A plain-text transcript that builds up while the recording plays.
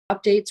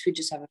updates. We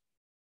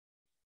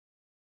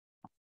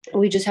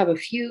just have a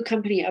few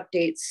company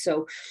updates.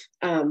 So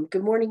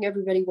good morning,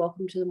 everybody.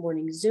 Welcome to the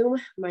morning Zoom.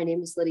 My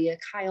name is Lydia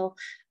Kyle.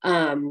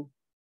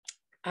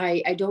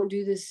 I don't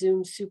do this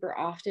Zoom super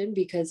often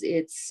because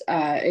it's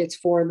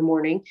 4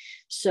 a.m.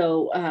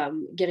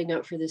 So getting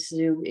up for this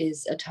Zoom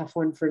is a tough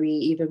one for me.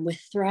 Even with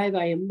Thrive,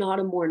 I am not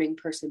a morning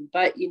person,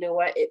 but you know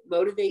what? It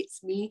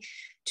motivates me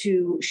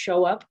to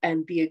show up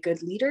and be a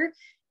good leader.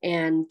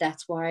 And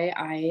that's why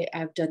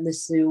I've done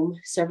this Zoom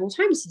several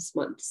times this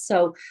month.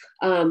 So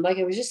like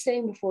I was just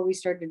saying before we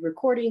started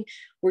recording,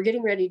 we're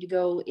getting ready to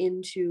go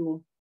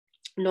into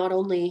not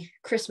only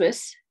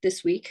Christmas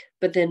this week,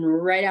 but then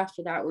right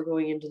after that, we're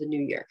going into the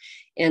new year.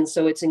 And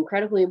so it's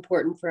incredibly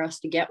important for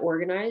us to get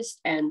organized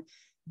and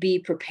be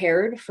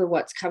prepared for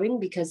what's coming,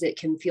 because it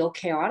can feel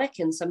chaotic,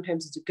 and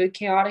sometimes it's a good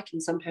chaotic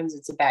and sometimes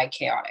it's a bad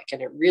chaotic.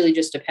 And it really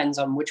just depends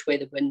on which way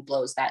the wind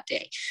blows that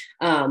day.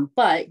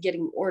 But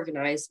getting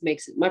organized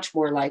makes it much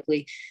more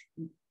likely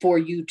for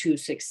you to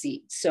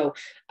succeed. So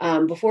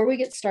before we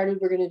get started,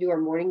 we're going to do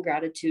our morning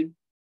gratitude.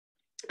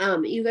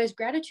 You guys,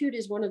 gratitude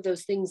is one of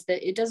those things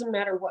that it doesn't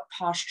matter what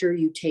posture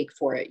you take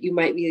for it. You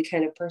might be the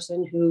kind of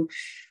person who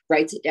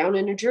writes it down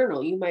in a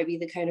journal. You might be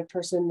the kind of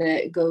person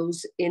that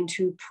goes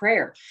into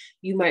prayer.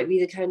 You might be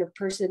the kind of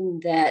person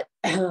that,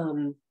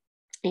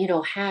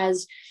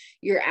 has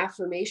your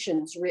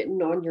affirmations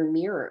written on your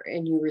mirror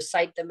and you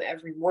recite them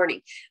every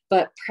morning.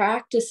 But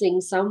practicing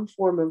some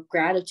form of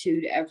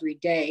gratitude every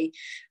day,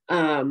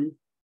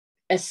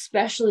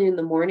 especially in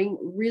the morning,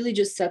 really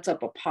just sets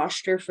up a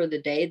posture for the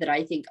day that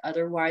I think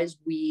otherwise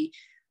we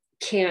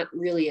can't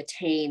really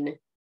attain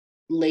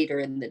later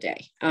in the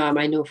day.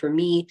 I know for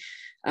me,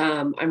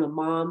 I'm a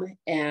mom,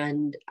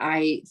 and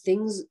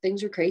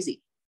things are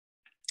crazy.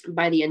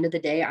 By the end of the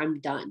day, I'm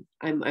done.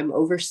 I'm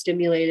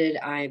overstimulated.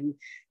 I'm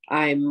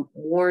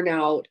worn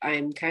out.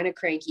 I'm kind of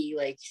cranky.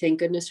 Like, thank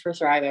goodness for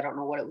Thrive. I don't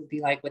know what it would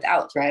be like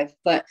without Thrive,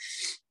 but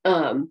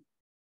I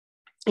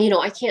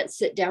can't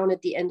sit down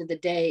at the end of the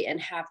day and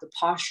have the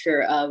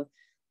posture of,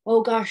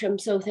 oh gosh, I'm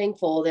so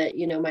thankful that,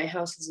 my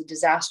house is a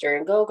disaster,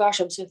 and oh gosh,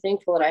 I'm so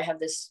thankful that I have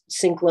this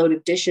sink load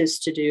of dishes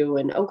to do.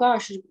 And oh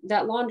gosh,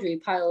 that laundry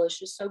pile is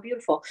just so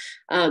beautiful.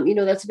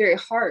 That's very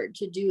hard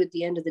to do at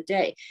the end of the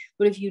day.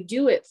 But if you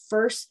do it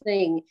first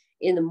thing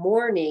in the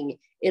morning,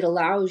 it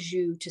allows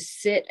you to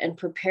sit and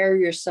prepare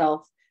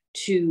yourself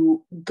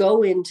to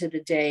go into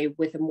the day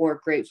with a more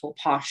grateful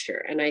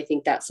posture. And I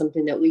think that's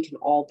something that we can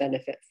all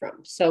benefit from.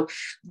 So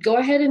go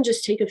ahead and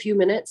just take a few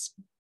minutes.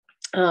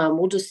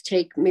 We'll just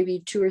take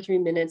maybe 2 or 3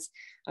 minutes.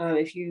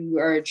 If you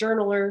are a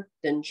journaler,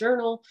 then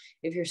journal.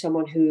 If you're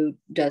someone who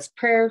does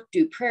prayer,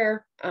 do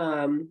prayer,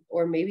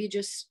 or maybe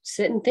just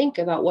sit and think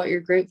about what you're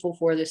grateful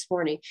for this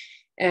morning.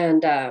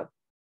 And then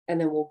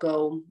we'll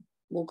go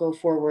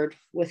forward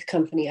with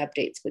company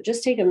updates, but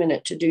just take a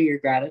minute to do your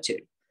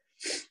gratitude.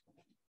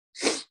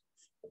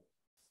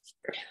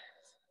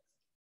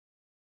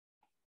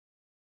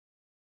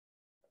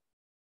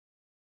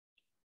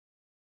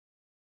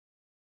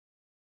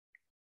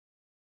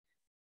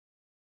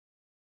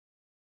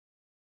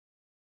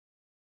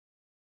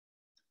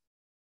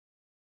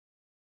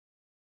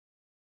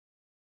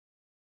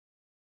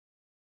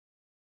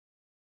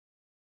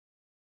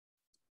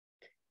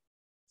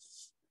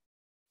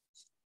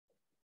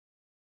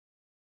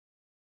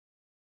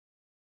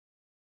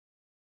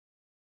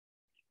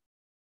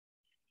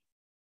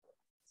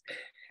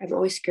 I'm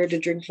always scared to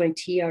drink my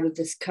tea out of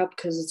this cup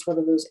because it's one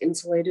of those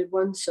insulated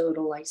ones. So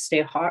it'll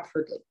stay hot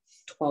for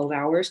 12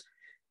 hours.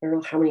 I don't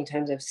know how many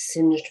times I've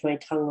singed my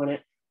tongue on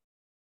it.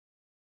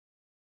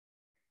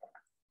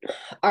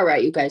 All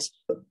right, you guys.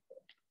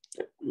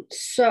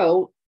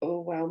 So, oh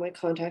wow, my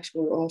contacts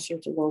were all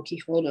sorts of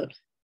wonky. Hold on.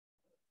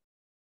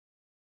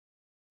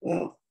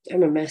 Wow,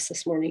 I'm a mess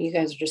this morning. You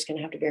guys are just going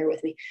to have to bear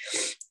with me.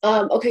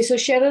 Okay, so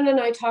Shannon and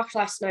I talked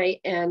last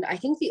night, and I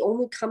think the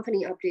only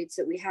company updates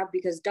that we have,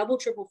 because double,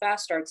 triple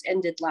fast starts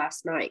ended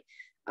last night.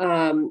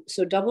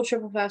 So double,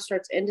 triple fast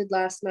starts ended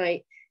last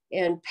night,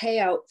 and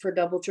payout for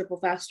double, triple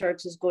fast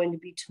starts is going to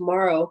be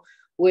tomorrow,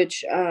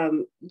 which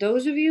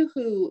those of you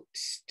who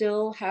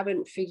still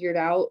haven't figured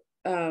out,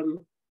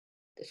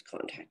 this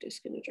contact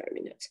is going to drive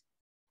me nuts.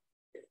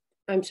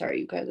 I'm sorry,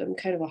 you guys, I'm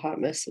kind of a hot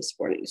mess this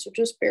morning, so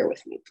just bear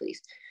with me,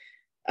 please.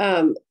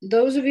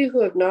 Those of you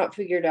who have not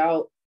figured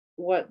out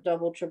what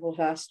double, triple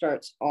fast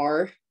starts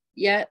are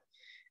yet,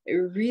 I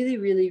really,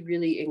 really,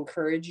 really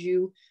encourage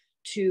you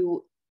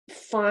to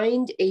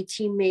find a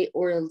teammate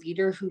or a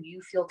leader who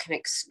you feel can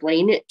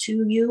explain it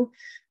to you,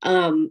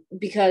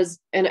 because,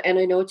 and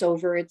I know it's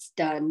over, it's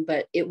done,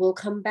 but it will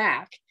come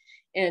back.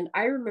 And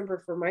I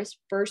remember for my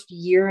first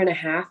year and a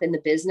half in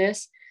the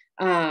business,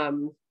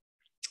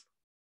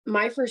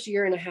 my first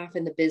year and a half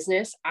in the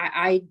business,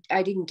 I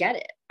didn't get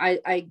it.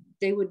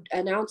 They would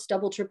announce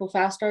double, triple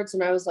fast starts,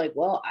 and I was like,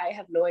 well, I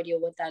have no idea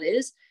what that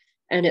is,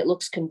 and it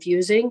looks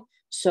confusing,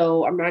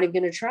 so I'm not even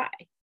going to try.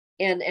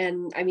 And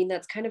I mean,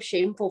 that's kind of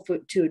shameful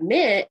to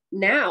admit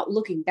now,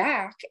 looking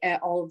back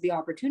at all of the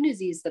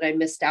opportunities that I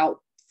missed out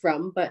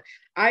from. But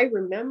I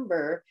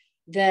remember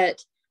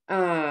that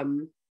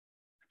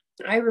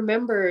I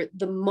remember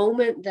the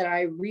moment that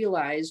I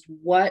realized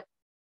what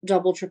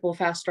double, triple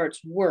fast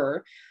starts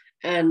were,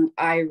 and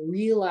I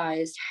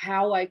realized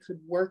how I could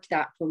work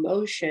that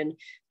promotion.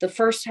 The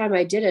first time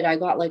I did it, I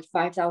got like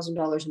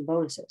 $5,000 in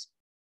bonuses.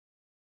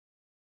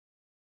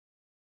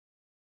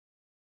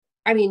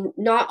 I mean,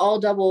 not all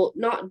double,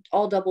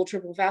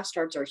 triple fast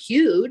starts are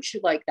huge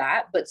like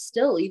that, but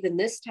still, even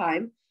this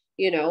time,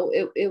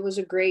 it was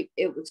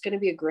it was going to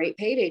be a great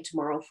payday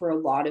tomorrow for a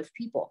lot of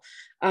people.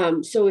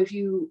 So if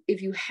you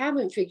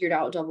haven't figured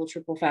out double,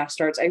 triple fast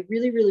starts, I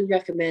really, really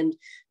recommend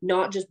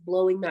not just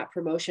blowing that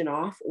promotion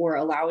off or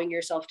allowing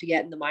yourself to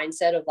get in the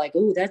mindset of like,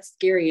 oh, that's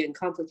scary and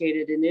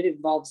complicated and it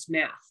involves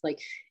math. Like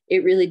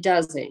it really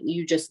doesn't.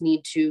 You just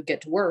need to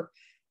get to work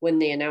when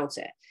they announce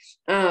it.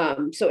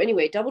 So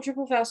anyway, double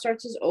triple fast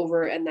starts is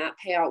over and that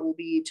payout will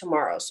be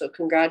tomorrow. So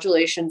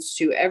congratulations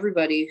to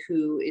everybody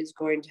who is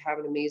going to have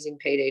an amazing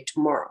payday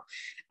tomorrow.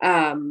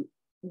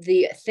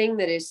 The thing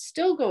that is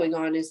still going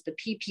on is the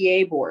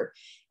PPA board.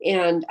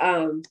 And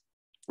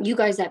you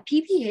guys, that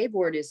PPA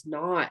board is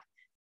not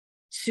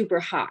super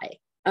high.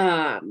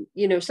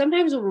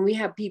 Sometimes when we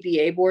have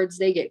PPA boards,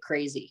 they get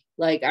crazy.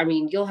 Like, I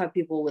mean, you'll have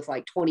people with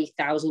like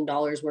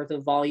 $20,000 worth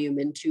of volume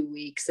in 2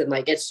 weeks. And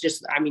like, it's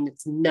just, I mean,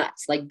 it's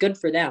nuts, like good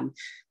for them,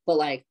 but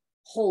like,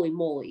 holy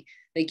moly,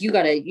 like you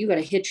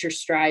gotta hit your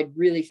stride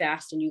really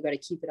fast and you gotta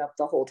keep it up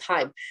the whole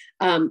time.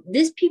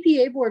 This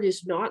PPA board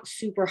is not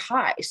super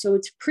high, so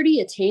it's pretty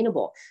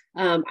attainable.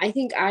 I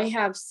think I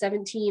have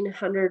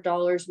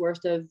 $1,700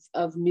 worth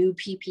of new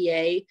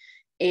PPA.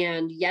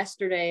 And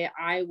yesterday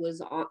I was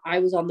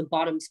on the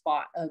bottom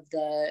spot of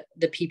the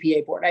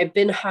PPA board. I've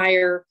been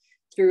higher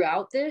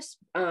throughout this,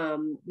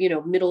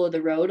 middle of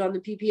the road on the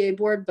PPA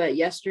board. But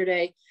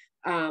yesterday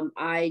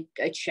I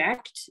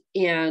checked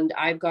and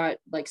I've got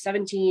like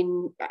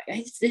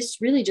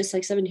this really just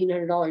like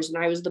 $1,700. And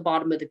I was the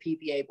bottom of the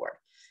PPA board.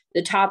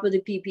 The top of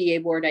the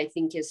PPA board, I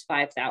think, is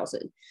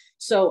 5,000.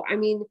 So, I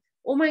mean,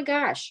 oh my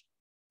gosh,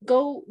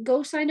 go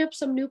sign up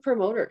some new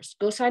promoters,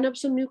 go sign up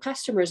some new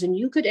customers, and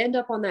you could end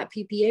up on that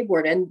PPA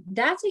board. And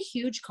that's a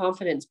huge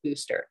confidence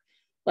booster.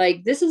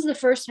 Like this is the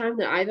first time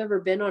that I've ever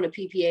been on a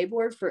PPA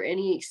board for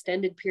any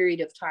extended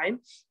period of time.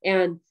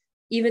 And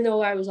even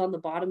though I was on the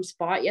bottom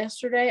spot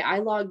yesterday, I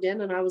logged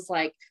in and I was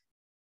like,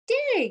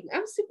 dang,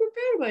 I'm super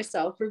proud of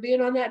myself for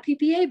being on that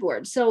PPA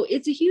board. So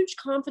it's a huge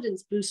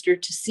confidence booster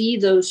to see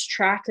those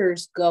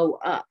trackers go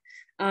up.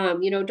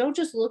 Don't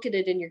just look at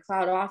it in your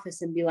cloud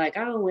office and be like,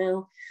 oh,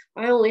 well,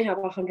 I only have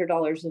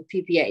 $100 of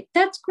PPA.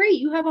 That's great.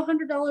 You have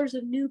 $100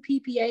 of new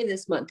PPA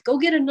this month. Go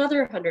get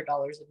another $100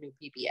 of new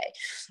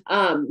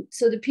PPA.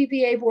 So the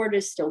PPA board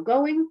is still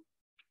going.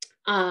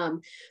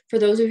 For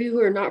those of you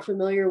who are not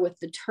familiar with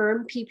the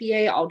term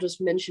PPA, I'll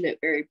just mention it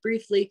very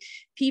briefly.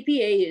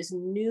 PPA is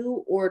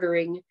new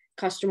ordering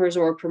customers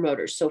or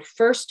promoters. So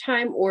first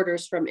time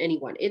orders from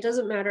anyone. It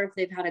doesn't matter if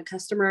they've had a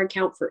customer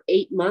account for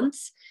 8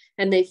 months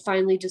and they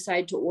finally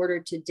decide to order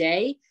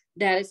today.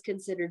 That is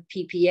considered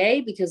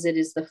PPA because it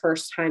is the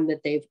first time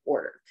that they've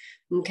ordered.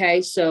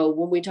 Okay. So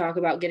when we talk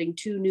about getting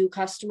 2 new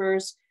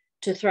customers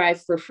to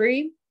Thrive for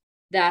free,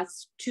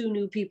 that's 2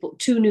 new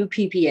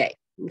PPA.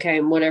 Okay.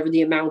 And whatever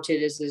the amount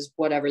it is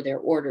whatever their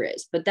order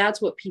is. But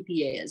that's what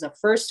PPA is, a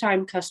first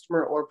time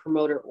customer or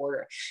promoter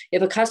order.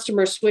 If a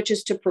customer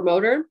switches to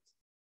promoter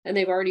and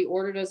they've already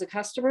ordered as a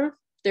customer,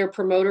 their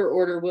promoter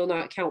order will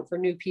not count for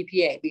new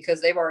PPA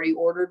because they've already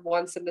ordered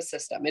once in the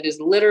system. It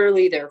is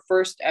literally their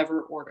first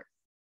ever order.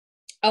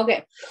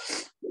 Okay.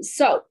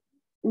 So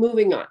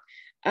moving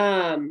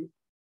on.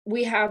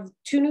 We have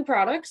 2 new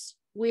products.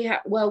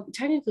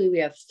 Technically we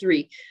have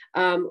 3.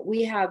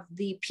 We have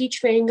the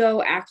Peach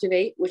Mango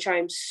Activate, which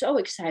I'm so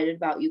excited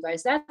about, you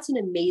guys. That's an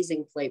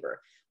amazing flavor.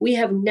 We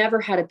have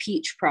never had a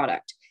peach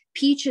product.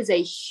 Peach is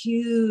a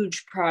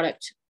huge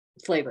product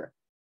flavor.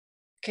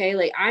 Okay.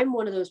 Like I'm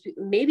one of those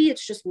people, maybe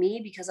it's just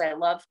me because I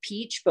love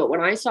peach, but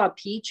when I saw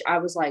peach, I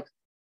was like,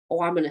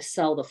 oh, I'm going to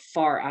sell the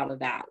far out of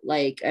that.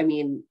 Like, I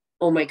mean,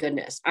 oh my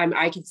goodness,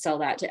 I could sell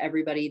that to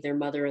everybody, their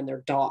mother and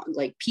their dog.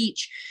 Like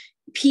peach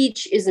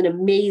is an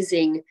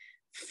amazing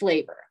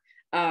flavor.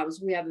 So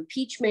we have a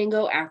Peach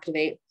Mango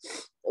Activate.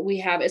 We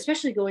have,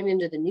 especially going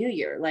into the new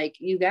year, like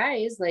you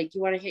guys, like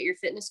you want to hit your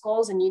fitness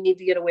goals and you need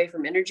to get away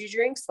from energy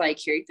drinks. Like,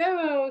 here you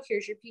go.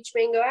 Here's your Peach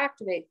Mango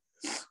Activate.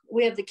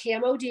 We have the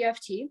Camo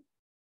DFT.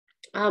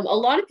 A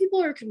lot of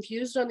people are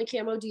confused on the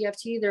Camo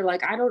DFT. They're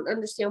like, I don't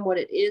understand what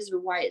it is or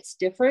why it's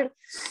different.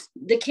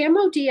 The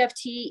Camo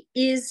DFT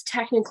is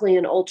technically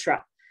an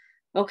ultra.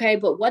 Okay.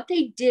 But what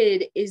they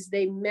did is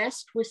they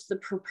messed with the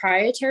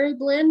proprietary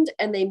blend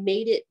and they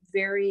made it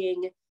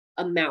varying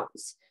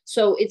amounts.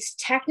 So it's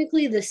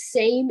technically the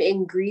same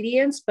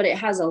ingredients, but it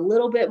has a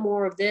little bit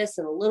more of this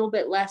and a little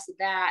bit less of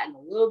that and a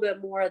little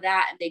bit more of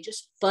that. And they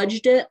just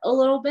fudged it a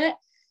little bit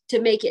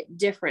to make it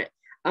different.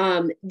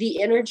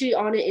 The energy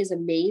on it is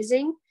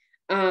amazing.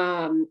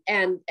 And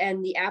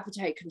the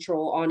appetite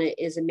control on it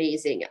is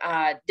amazing.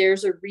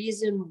 There's a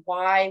reason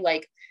why,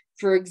 like,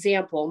 for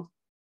example,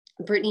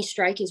 Brittany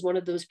Strike is one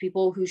of those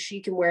people who she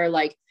can wear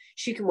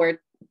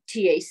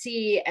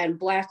TAC and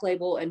Black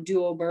Label and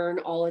Duo Burn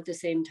all at the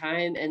same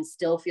time and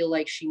still feel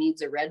like she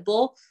needs a Red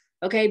Bull.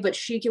 Okay. But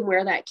she can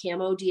wear that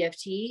camo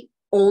DFT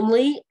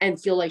only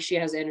and feel like she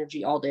has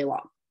energy all day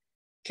long.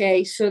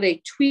 Okay. So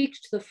they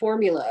tweaked the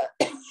formula.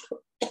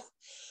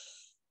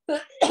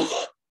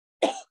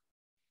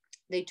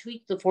 They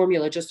tweaked the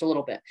formula just a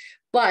little bit,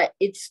 but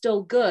it's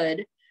still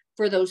good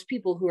for those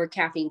people who are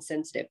caffeine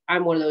sensitive.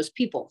 I'm one of those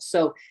people.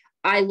 So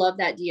I love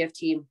that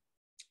DFT.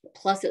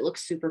 Plus it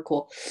looks super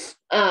cool.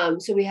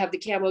 So we have the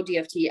camo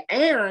DFT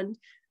and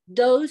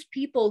those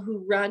people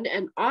who run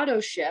an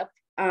auto ship.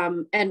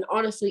 And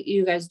honestly,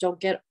 you guys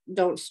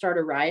don't start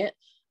a riot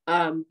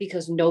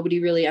because nobody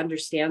really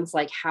understands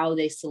like how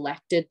they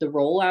selected the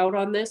rollout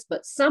on this,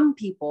 but some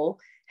people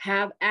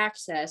have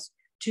access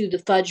to the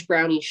fudge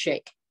brownie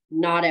shake.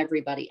 Not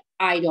everybody.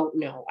 I don't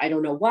know. I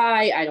don't know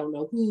why. I don't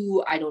know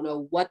who. I don't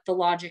know what the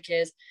logic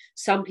is.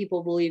 Some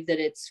people believe that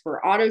it's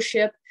for auto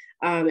ship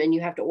and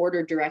you have to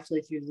order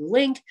directly through the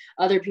link.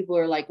 Other people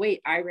are like,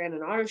 wait, I ran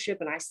an auto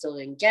ship and I still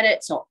didn't get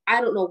it. So I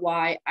don't know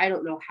why. I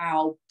don't know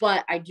how,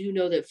 but I do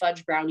know that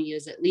fudge brownie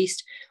is at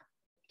least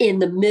in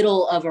the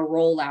middle of a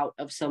rollout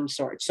of some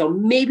sort. So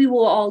maybe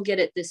we'll all get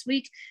it this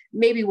week.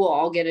 Maybe we'll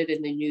all get it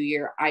in the new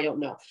year. I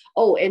don't know.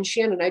 Oh, and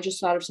Shannon, I just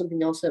thought of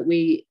something else that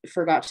we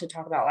forgot to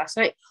talk about last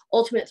night.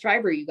 Ultimate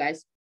Thriver, you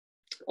guys.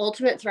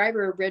 Ultimate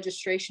Thriver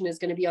registration is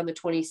going to be on the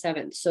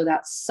 27th. So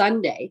that's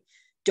Sunday.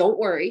 Don't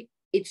worry.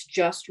 It's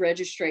just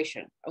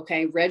registration.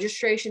 Okay.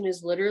 Registration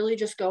is literally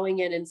just going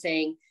in and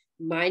saying,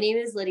 my name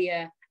is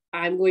Lydia.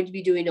 I'm going to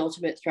be doing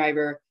Ultimate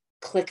Thriver.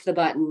 Click the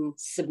button,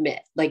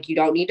 submit. Like you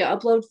don't need to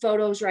upload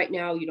photos right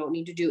now. You don't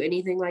need to do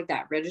anything like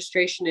that.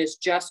 Registration is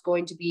just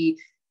going to be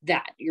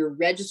that. You're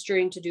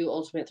registering to do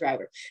Ultimate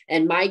Thriver.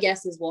 And my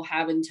guess is we'll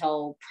have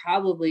until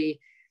probably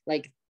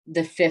like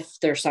the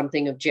 5th or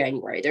something of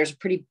January. There's a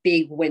pretty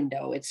big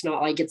window. It's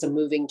not like it's a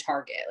moving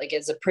target. Like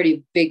it's a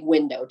pretty big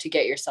window to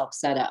get yourself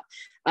set up.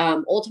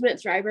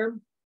 Ultimate Thriver,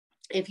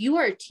 if you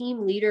are a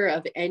team leader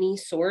of any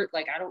sort,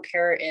 like I don't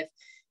care if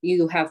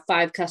you have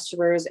 5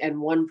 customers and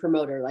 1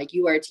 promoter, like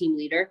you are a team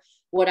leader.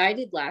 What I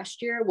did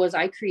last year was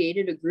I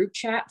created a group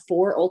chat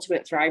for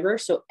Ultimate Thriver.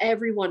 So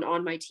everyone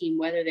on my team,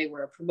 whether they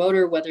were a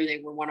promoter, whether they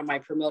were one of my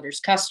promoters'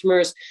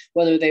 customers,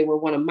 whether they were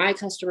one of my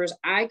customers,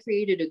 I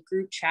created a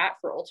group chat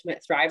for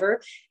Ultimate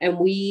Thriver and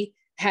we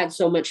had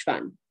so much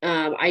fun.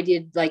 I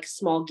did like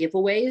small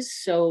giveaways.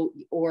 So,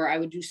 or I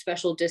would do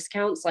special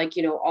discounts, like,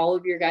 you know, all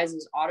of your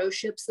guys' auto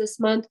ships this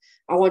month.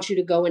 I want you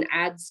to go and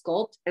add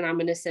Sculpt and I'm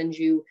going to send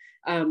you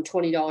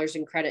 $20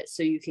 in credit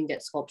so you can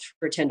get Sculpt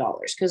for $10.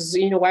 Cause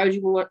you know, why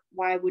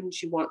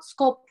wouldn't you want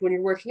Sculpt when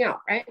you're working out?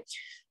 Right.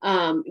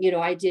 You know,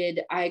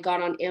 I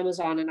got on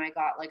Amazon and I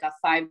got like a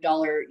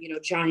 $5, you know,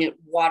 giant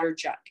water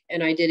jug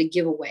and I did a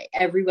giveaway.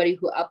 Everybody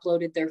who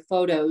uploaded their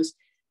photos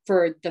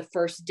for the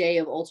first day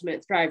of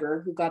Ultimate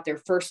Thriver, who got their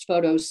first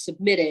photos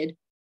submitted,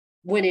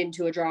 went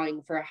into a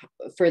drawing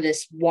for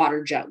this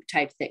water jug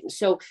type thing.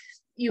 So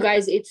you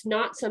guys, it's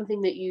not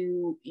something that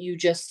you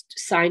just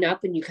sign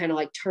up and you kind of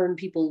like turn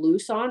people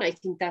loose on. I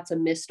think that's a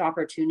missed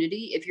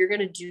opportunity. If you're going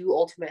to do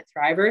Ultimate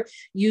Thriver,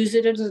 use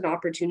it as an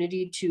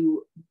opportunity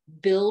to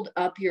build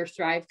up your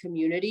Thrive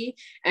community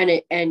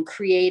and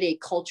create a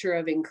culture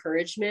of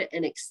encouragement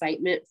and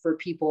excitement for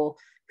people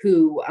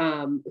who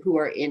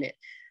are in it.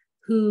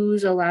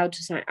 Who's allowed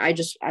to sign? I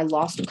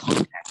lost a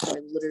contact, so I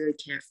literally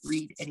can't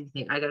read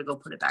anything. I gotta go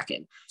put it back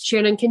in.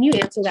 Shannon, can you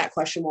answer that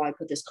question while I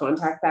put this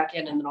contact back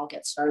in and then I'll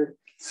get started?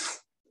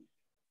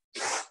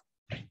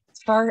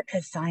 As far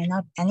as sign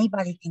up,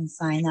 anybody can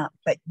sign up,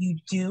 but you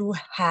do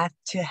have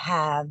to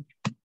have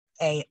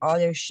a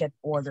auto ship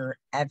order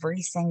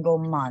every single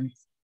month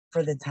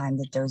for the time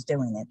that there's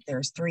doing it.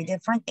 There's 3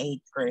 different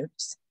age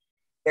groups.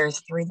 There's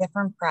 3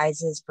 different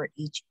prizes for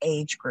each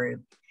age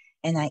group.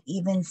 And I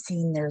even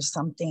seen there's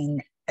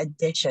something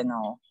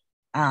additional,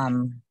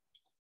 some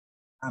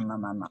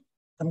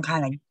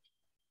kind of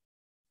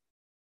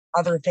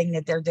other thing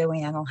that they're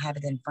doing. I don't have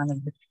it in front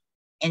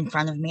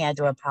of me. I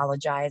do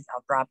apologize.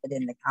 I'll drop it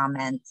in the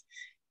comments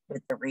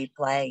with the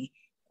replay.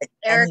 But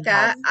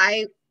Erica,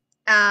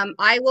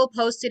 I will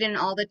post it in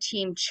all the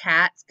team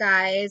chats,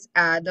 guys.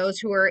 Those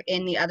who are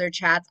in the other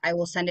chats, I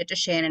will send it to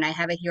Shannon. I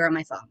have it here on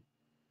my phone.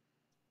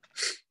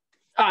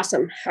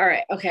 Awesome. All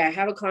right. Okay. I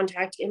have a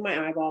contact in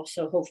my eyeball,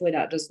 so hopefully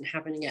that doesn't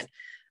happen again.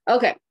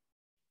 Okay.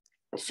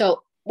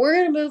 So we're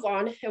going to move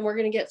on and we're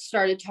going to get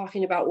started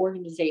talking about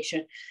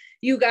organization.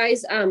 You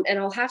guys, and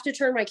I'll have to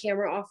turn my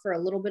camera off for a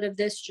little bit of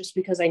this just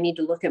because I need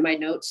to look at my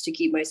notes to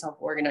keep myself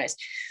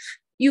organized.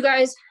 You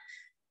guys,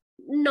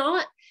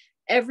 not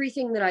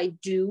everything that I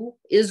do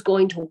is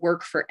going to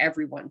work for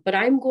everyone, but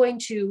I'm going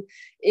to,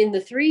 in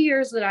the 3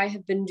 years that I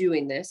have been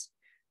doing this,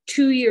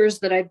 2 years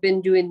that I've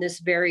been doing this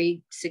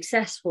very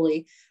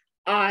successfully,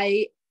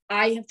 I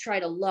have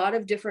tried a lot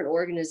of different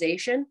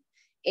organization.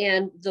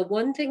 And the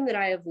one thing that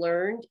I have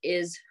learned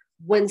is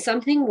when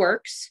something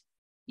works,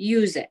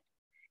 use it.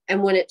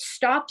 And when it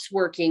stops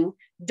working,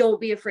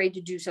 don't be afraid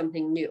to do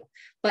something new,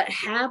 but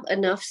have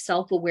enough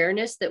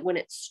self-awareness that when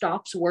it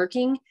stops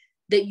working,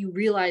 that you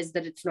realize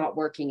that it's not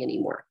working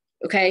anymore.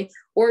 Okay.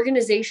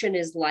 Organization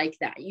is like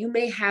that. You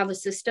may have a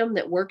system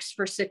that works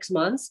for 6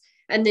 months,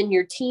 and then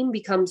your team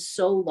becomes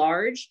so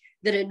large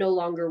that it no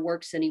longer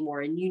works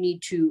anymore, and you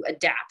need to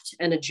adapt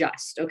and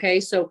adjust. Okay.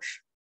 So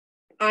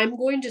I'm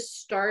going to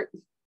start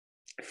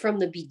from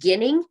the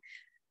beginning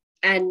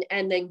and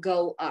then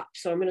go up.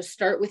 So I'm going to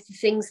start with the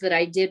things that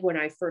I did when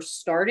I first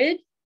started,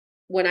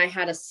 when I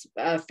had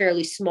a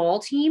fairly small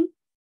team.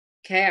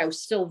 Okay. I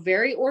was still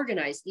very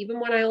organized. Even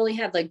when I only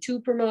had like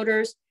 2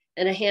 promoters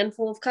and a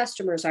handful of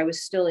customers, I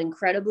was still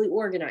incredibly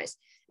organized.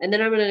 And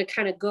then I'm going to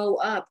kind of go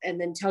up and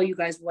then tell you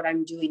guys what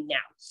I'm doing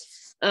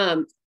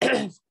now.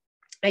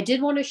 I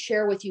did want to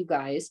share with you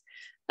guys.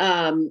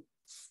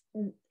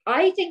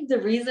 I think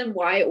the reason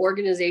why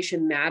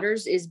organization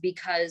matters is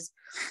because,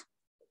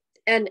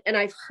 and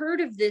I've heard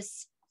of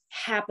this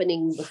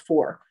happening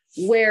before,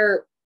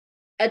 where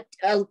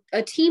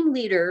a team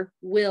leader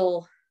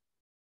will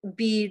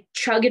be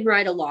chugging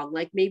right along.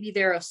 Like maybe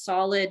they're a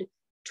solid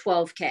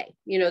 12K,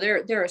 you know,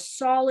 they're a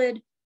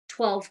solid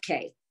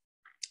 12K.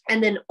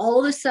 And then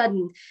all of a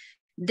sudden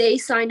they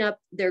sign up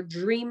their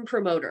dream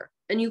promoter.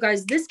 And you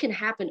guys, this can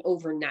happen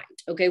overnight.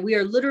 Okay. We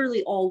are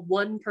literally all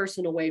one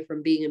person away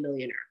from being a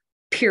millionaire,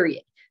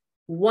 period.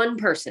 One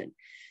person.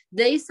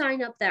 They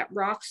sign up that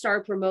rock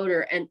star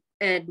promoter,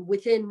 and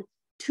within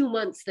 2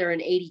 months, they're an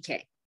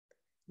 80K.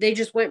 They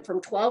just went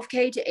from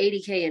 12K to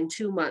 80K in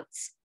 2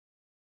 months.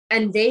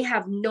 And they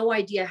have no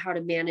idea how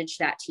to manage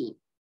that team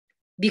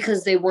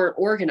because they weren't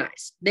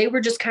organized. They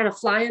were just kind of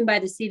flying by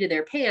the seat of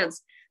their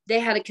pants. They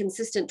had a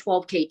consistent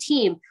 12K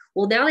team.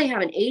 Well, now they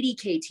have an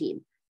 80K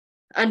team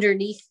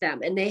underneath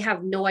them, and they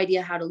have no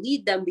idea how to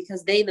lead them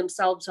because they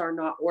themselves are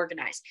not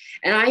organized.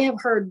 And I have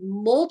heard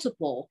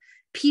multiple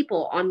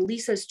people on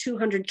Lisa's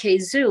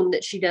 200K Zoom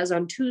that she does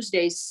on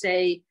Tuesdays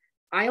say,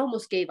 I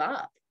almost gave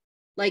up.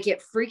 Like,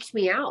 it freaked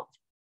me out.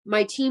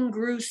 My team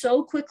grew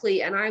so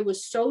quickly and I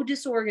was so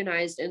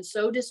disorganized and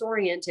so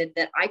disoriented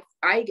that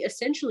I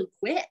essentially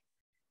quit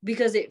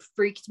because it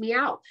freaked me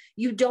out.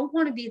 You don't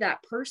want to be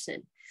that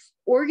person.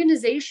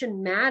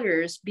 Organization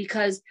matters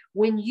because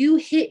when you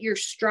hit your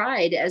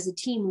stride as a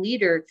team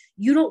leader,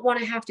 you don't want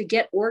to have to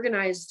get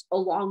organized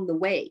along the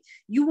way.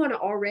 You want to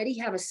already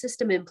have a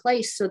system in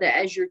place so that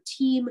as your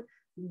team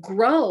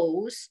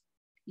grows,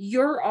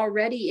 you're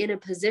already in a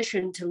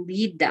position to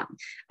lead them.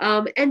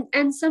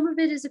 And some of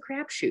it is a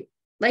crapshoot.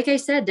 Like I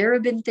said, there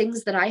have been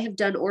things that I have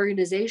done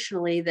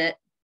organizationally that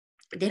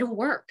they don't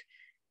work.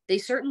 They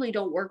certainly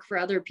don't work for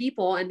other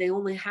people, and they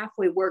only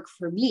halfway work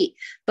for me.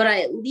 But I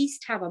at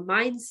least have a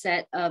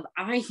mindset of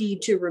I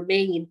need to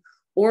remain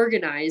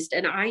organized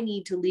and I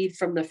need to lead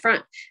from the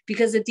front,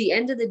 because at the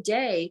end of the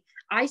day,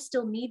 I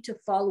still need to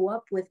follow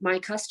up with my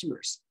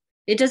customers.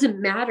 It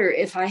doesn't matter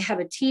if I have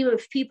a team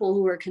of people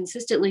who are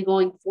consistently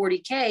going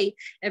 40K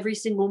every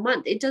single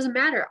month. It doesn't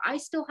matter. I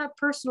still have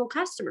personal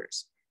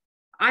customers.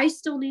 I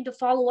still need to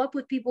follow up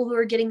with people who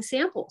are getting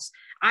samples.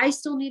 I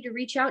still need to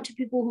reach out to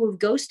people who have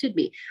ghosted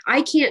me.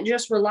 I can't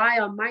just rely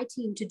on my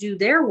team to do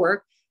their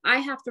work. I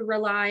have to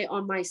rely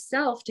on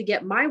myself to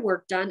get my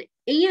work done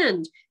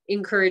and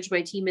encourage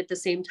my team at the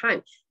same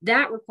time.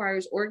 That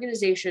requires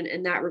organization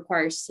and that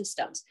requires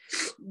systems.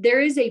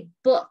 There is a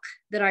book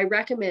that I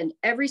recommend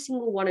every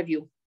single one of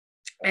you.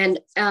 And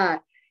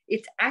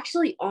it's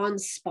actually on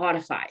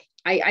Spotify.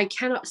 I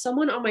cannot,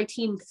 someone on my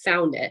team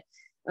found it.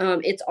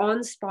 It's on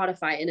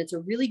Spotify and it's a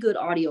really good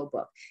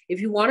audiobook. If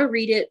you want to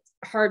read it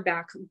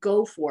hardback,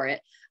 go for it.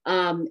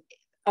 On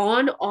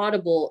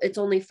Audible, it's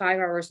only 5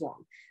 hours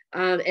long.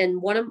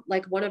 And one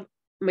of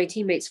my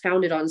teammates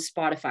found it on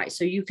Spotify.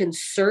 So you can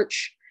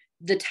search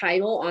the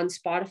title on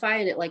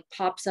Spotify and it like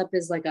pops up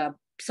as like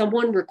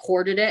someone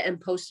recorded it and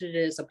posted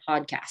it as a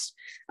podcast.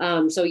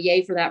 So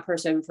yay for that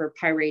person for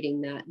pirating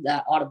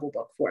that Audible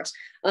book for us.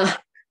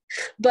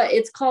 But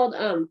it's called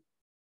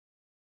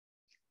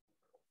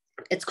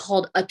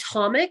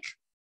Atomic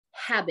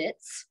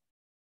Habits,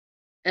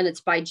 and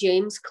it's by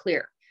James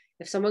Clear.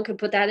 If someone could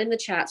put that in the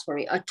chats for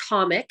me,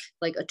 Atomic,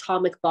 like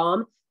atomic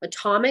bomb,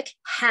 Atomic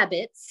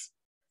Habits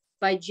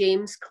by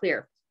James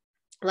Clear.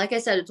 Like I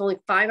said, it's only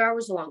 5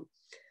 hours long.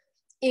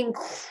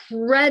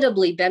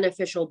 Incredibly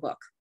beneficial book.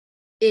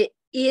 If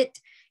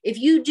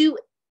you do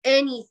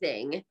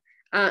anything,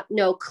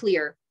 no,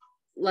 Clear,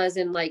 as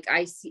in like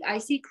I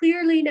see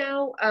clearly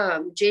now.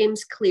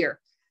 James Clear.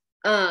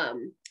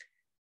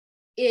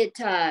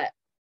 It's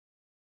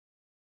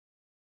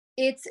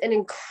an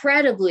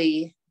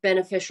incredibly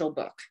beneficial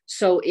book.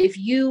 So if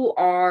you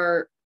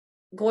are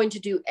going to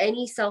do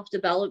any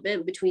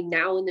self-development between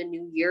now and the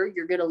new year,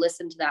 you're going to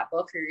listen to that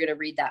book or you're going to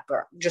read that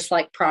book. Just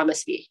like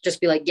promise me, just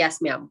be like, yes,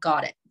 ma'am,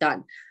 got it,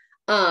 done.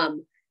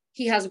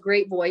 He has a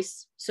great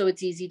voice, so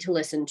it's easy to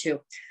listen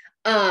to.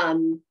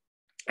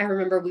 I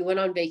remember we went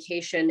on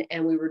vacation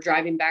and we were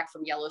driving back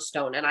from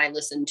Yellowstone and I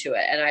listened to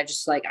it and I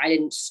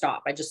didn't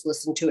stop. I just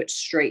listened to it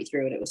straight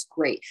through and it was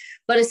great.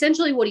 But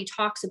essentially what he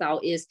talks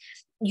about is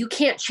you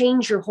can't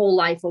change your whole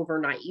life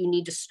overnight. You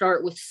need to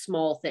start with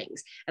small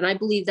things. And I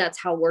believe that's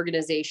how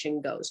organization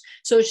goes.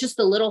 So it's just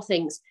the little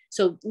things.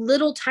 So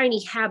little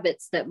tiny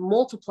habits that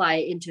multiply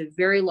into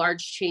very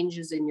large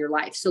changes in your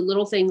life. So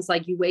little things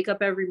like you wake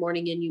up every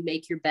morning and you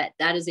make your bed.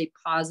 That is a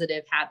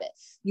positive habit.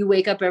 You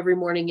wake up every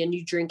morning and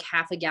you drink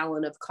half a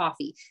gallon of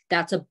coffee.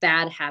 That's a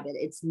bad habit.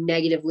 It's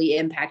negatively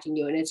impacting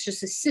you. And it's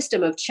just a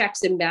system of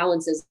checks and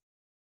balances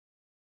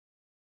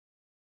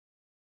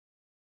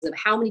of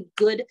how many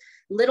good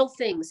little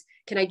things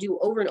can I do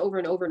over and over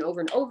and over and over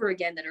and over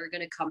again that are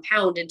going to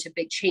compound into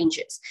big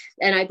changes.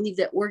 And I believe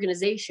that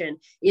organization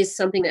is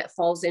something that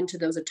falls into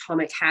those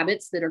atomic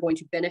habits that are going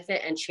to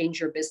benefit and change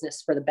your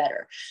business for the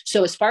better.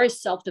 So as far as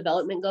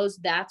self-development goes,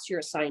 that's your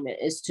assignment,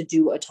 is to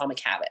do atomic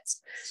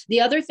habits.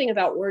 The other thing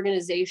about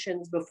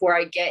organizations, before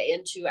I get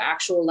into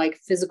actual like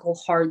physical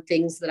hard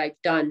things that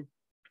I've done,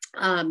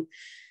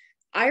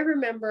 I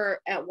remember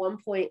at one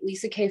point,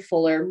 Lisa K.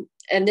 Fuller,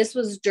 and this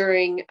was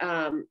during,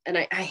 and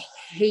I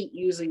hate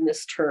using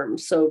this term,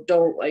 so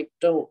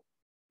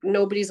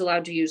nobody's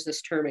allowed to use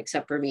this term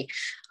except for me.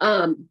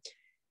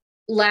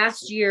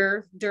 Last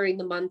year, during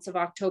the months of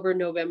October,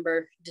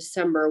 November,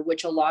 December,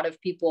 which a lot of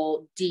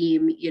people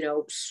deem,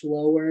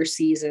 slower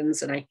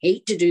seasons, and I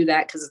hate to do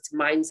that because it's a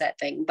mindset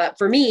thing. But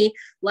for me,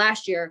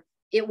 last year,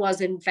 it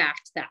was in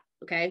fact that.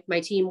 Okay. My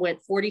team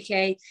went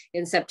 40K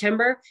in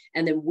September,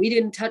 and then we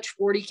didn't touch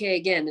 40K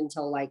again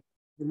until like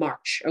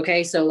March.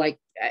 Okay. So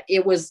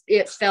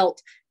it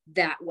felt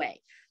that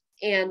way.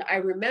 And I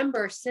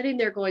remember sitting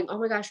there going, oh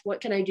my gosh, what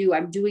can I do?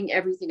 I'm doing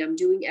everything. I'm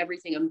doing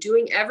everything. I'm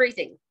doing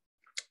everything.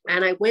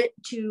 And I went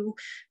to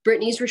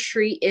Brittany's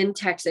retreat in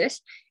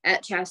Texas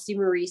at Chastity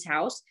Marie's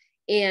house,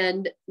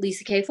 and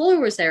Lisa K. Fuller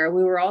was there. And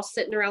we were all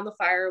sitting around the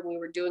fire and we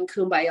were doing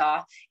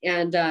kumbaya.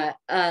 And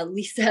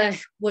Lisa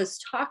was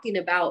talking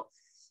about,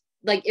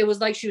 like, it was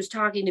like she was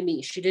talking to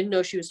me. She didn't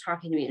know she was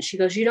talking to me. And she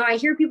goes, I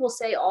hear people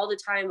say all the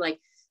time, like,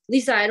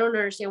 Lisa, I don't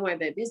understand why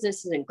my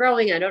business isn't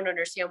growing. I don't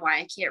understand why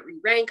I can't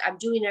re-rank. I'm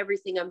doing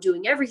everything. I'm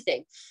doing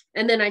everything.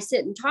 And then I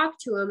sit and talk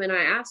to them and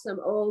I ask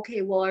them, oh,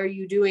 okay, well, are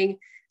you doing,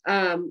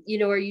 are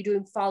you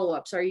doing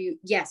follow-ups?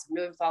 Yes, I'm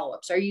doing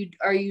follow-ups.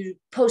 Are you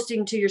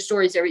posting to your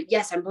stories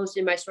yes, I'm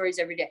posting my stories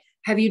every day.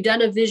 Have you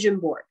done a vision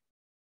board?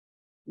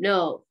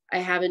 No, I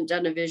haven't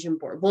done a vision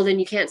board. Well, then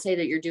you can't say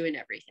that you're doing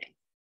everything.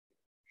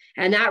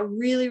 And that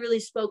really,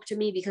 really spoke to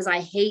me because I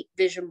hate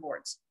vision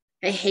boards.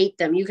 I hate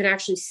them. You can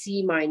actually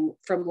see mine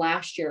from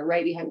last year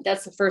right behind.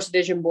 That's the first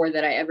vision board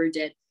that I ever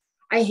did.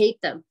 I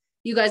hate them.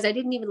 You guys, I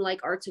didn't even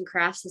like arts and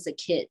crafts as a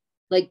kid.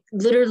 Like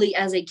literally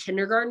as a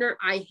kindergartner,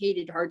 I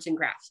hated arts and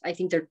crafts. I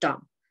think they're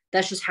dumb.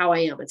 That's just how I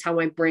am. It's how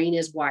my brain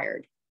is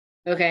wired.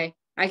 Okay.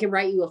 I can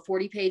write you a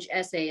 40-page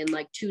essay in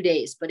like 2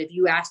 days. But if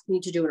you ask me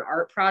to do an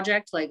art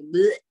project, like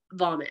bleh,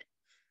 vomit.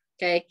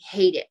 Okay.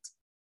 Hate it.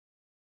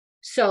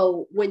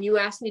 So when you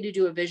ask me to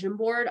do a vision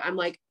board, I'm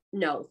like,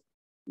 no,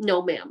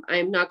 ma'am.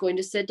 I'm not going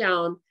to sit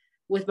down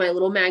with my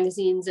little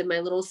magazines and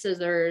my little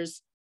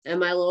scissors and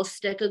my little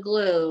stick of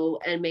glue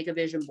and make a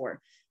vision board.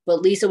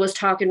 But Lisa was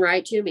talking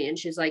right to me. And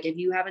she's like, if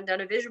you haven't done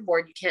a vision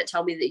board, you can't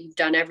tell me that you've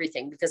done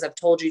everything because I've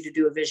told you to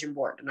do a vision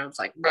board. And I was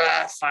like,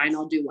 fine,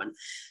 I'll do one.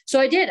 So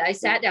I did. I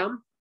sat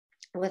down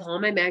with all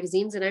my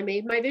magazines and I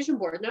made my vision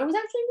board. And I was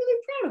actually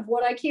really proud of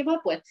what I came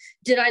up with.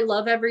 Did I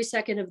love every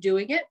second of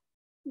doing it?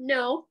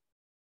 No,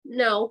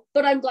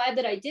 but I'm glad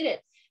that I did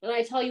it. And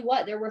I tell you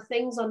what, there were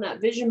things on that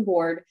vision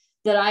board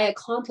that I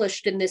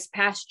accomplished in this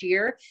past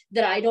year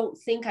that I don't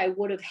think I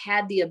would have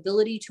had the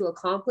ability to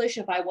accomplish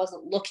if I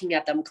wasn't looking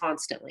at them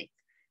constantly.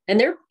 And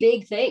they're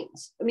big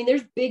things. I mean,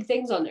 there's big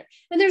things on there.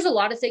 And there's a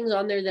lot of things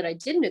on there that I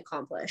didn't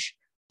accomplish.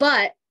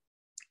 But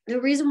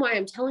the reason why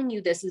I'm telling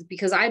you this is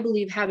because I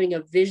believe having a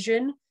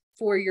vision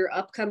for your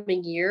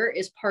upcoming year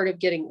is part of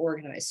getting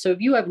organized. So if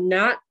you have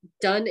not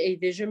done a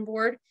vision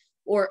board,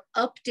 or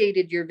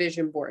updated your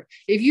vision board.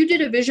 If you did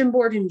a vision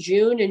board in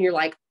June and you're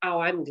like, oh,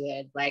 I'm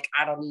good. Like,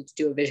 I don't need to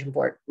do a vision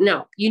board.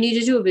 No, you need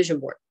to do a vision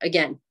board.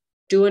 Again,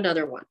 do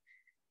another one.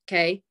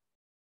 Okay.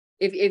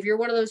 If you're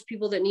one of those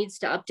people that needs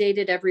to update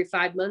it every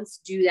 5 months,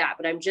 do that.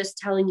 But I'm just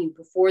telling you,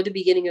 before the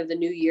beginning of the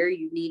new year,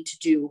 you need to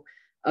do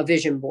a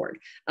vision board.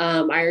 I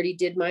already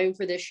did mine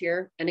for this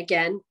year. And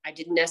again, I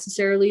didn't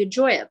necessarily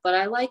enjoy it, but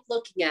I like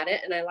looking at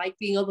it. And I like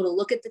being able to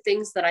look at the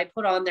things that I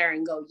put on there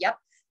and go, yep,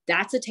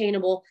 that's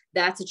attainable.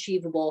 That's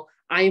achievable.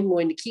 I am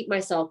going to keep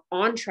myself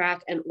on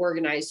track and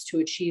organized to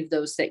achieve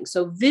those things.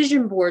 So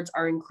vision boards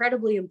are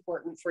incredibly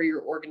important for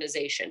your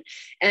organization.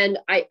 And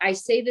I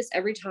say this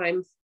every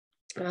time.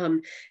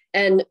 Some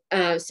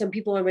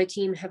people on my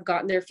team have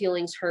gotten their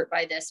feelings hurt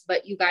by this,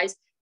 but you guys,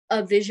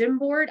 a vision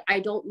board,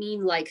 I don't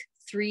mean like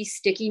 3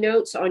 sticky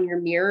notes on your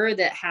mirror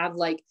that have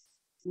like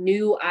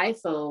new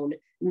iPhone,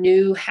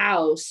 new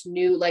house,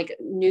 new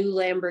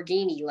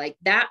Lamborghini, like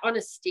that on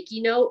a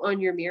sticky note on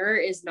your mirror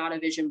is not a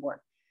vision board.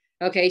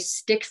 Okay.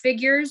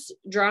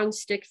 Drawing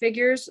stick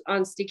figures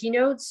on sticky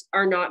notes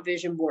are not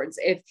vision boards.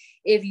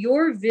 If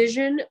your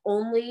vision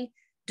only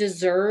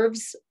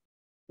deserves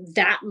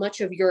that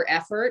much of your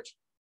effort,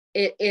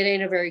 it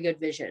ain't a very good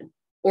vision,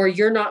 or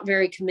you're not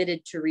very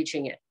committed to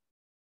reaching it.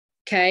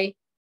 Okay.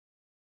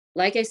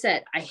 Like I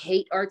said, I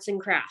hate arts and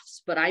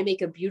crafts, but I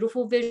make a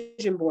beautiful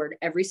vision board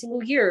every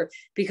single year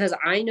because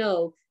I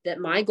know that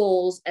my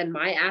goals and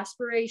my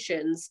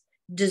aspirations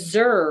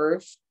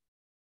deserve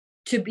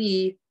to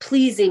be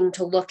pleasing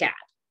to look at.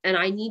 And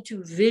I need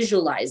to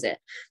visualize it.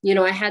 You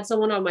know, I had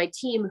someone on my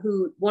team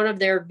who one of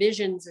their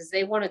visions is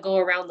they want to go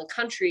around the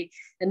country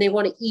and they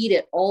want to eat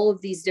at all of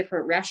these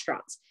different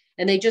restaurants.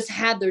 And they just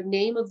had the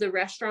name of the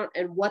restaurant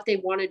and what they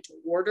wanted to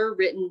order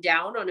written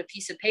down on a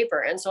piece of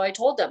paper. And so I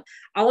told them,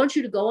 I want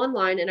you to go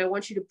online and I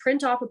want you to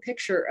print off a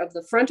picture of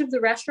the front of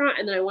the restaurant.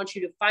 And then I want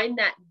you to find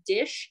that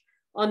dish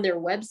on their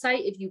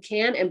website if you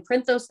can and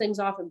print those things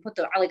off and put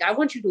I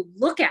want you to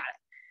look at it.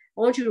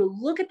 I want you to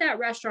look at that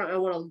restaurant. I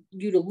want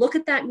you to look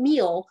at that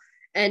meal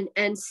and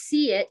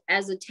see it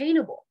as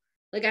attainable.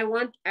 Like I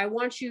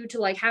want you to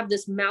like have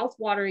this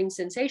mouth-watering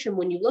sensation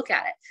when you look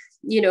at it.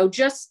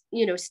 Just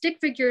stick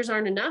figures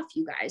aren't enough,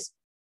 you guys.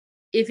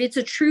 If it's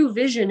a true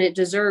vision, it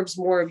deserves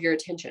more of your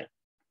attention.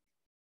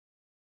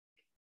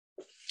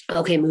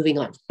 Okay, moving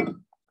on.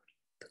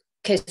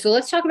 Okay, so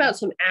let's talk about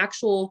some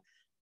actual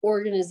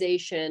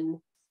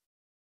organization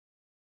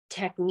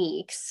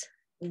techniques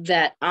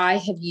that I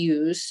have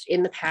used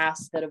in the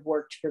past that have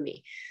worked for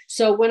me.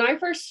 So when I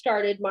first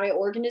started, my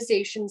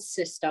organization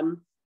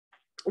system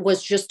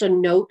was just a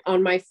note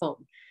on my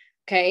phone.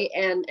 Okay.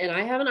 And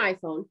I have an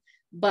iPhone,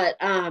 but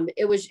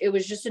it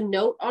was just a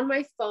note on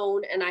my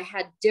phone, and I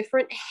had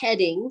different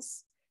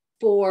headings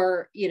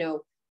for,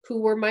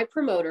 who were my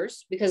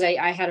promoters, because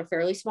I had a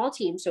fairly small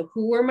team. So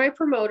who were my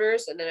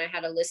promoters? And then I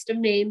had a list of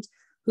names,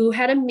 who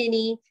had a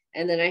mini,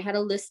 and then I had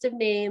a list of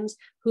names,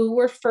 who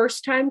were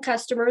first-time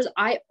customers.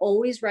 I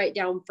always write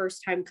down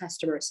first-time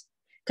customers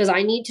because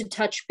I need to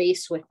touch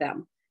base with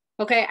them.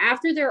 Okay,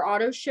 after their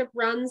auto ship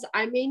runs,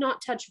 I may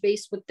not touch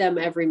base with them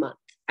every month.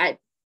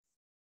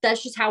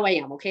 That's just how I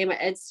am. Okay,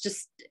 it's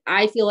just,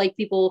 I feel like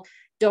people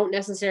don't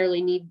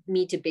necessarily need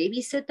me to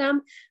babysit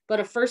them, but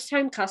a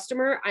first-time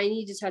customer, I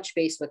need to touch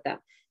base with them.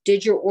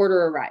 Did your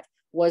order arrive?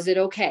 Was it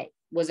okay?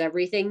 Was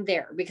everything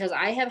there? Because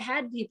I have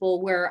had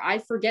people where I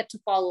forget to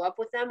follow up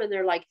with them and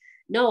they're like,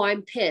 no,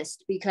 I'm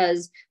pissed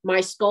because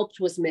my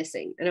sculpt was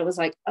missing. And it was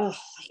like, oh,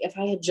 if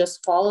I had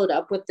just followed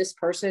up with this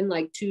person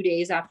like 2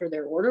 days after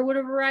their order would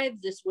have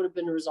arrived, this would have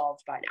been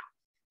resolved by now.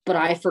 But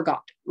I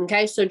forgot.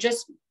 Okay. So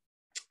just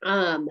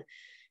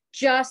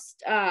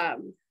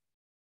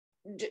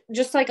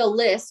like a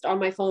list on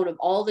my phone of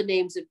all the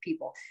names of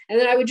people. And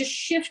then I would just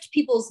shift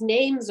people's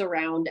names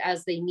around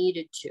as they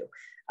needed to.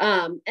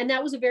 And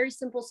that was a very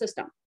simple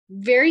system,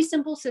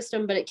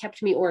 but it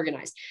kept me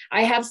organized.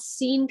 I have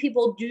seen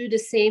people do the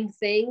same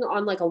thing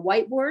on like a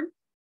whiteboard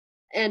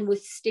and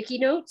with sticky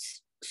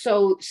notes.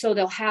 So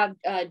they'll have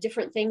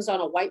different things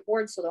on a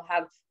whiteboard. So they'll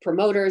have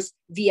promoters,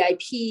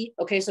 VIP.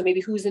 Okay. So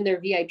maybe who's in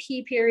their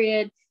VIP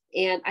period.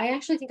 And I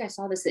actually think I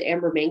saw this at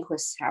Amber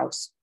Manquist's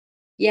house.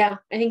 Yeah,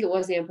 I think it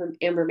was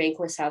Amber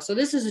Manquist's house. So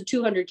this is a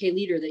 200K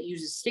leader that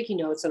uses sticky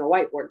notes and a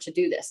whiteboard to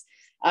do this.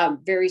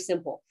 Very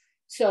simple.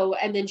 So,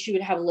 and then she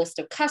would have a list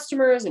of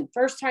customers and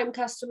first-time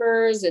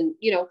customers and,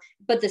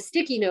 but the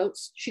sticky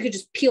notes, she could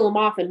just peel them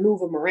off and move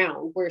them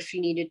around where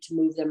she needed to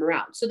move them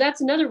around. So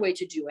that's another way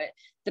to do it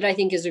that I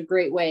think is a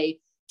great way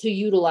to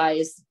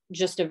utilize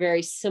just a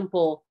very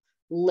simple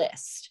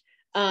list.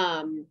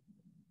 Okay.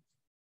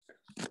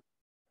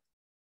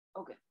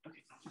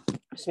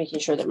 Just making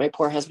sure that my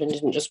poor husband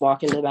didn't just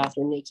walk into the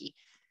bathroom naked.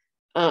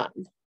 I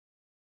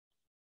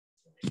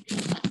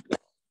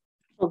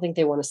don't think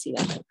they want to see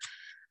that.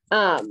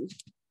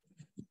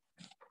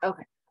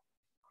 Okay.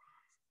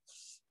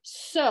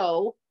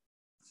 So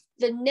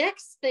the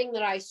next thing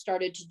that I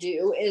started to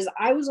do is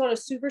I was on a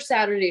Super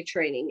Saturday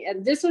training,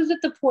 and this was at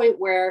the point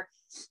where,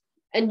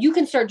 and you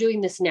can start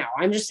doing this now.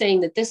 I'm just saying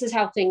that this is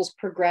how things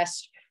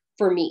progressed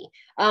for me.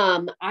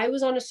 I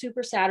was on a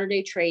Super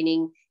Saturday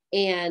training,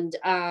 and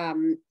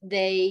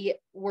they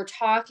were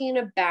talking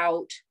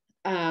about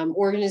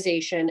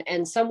organization,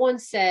 and someone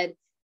said,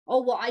 oh,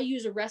 well, I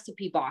use a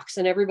recipe box.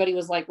 And everybody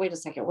was like, wait a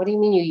second, what do you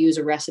mean you use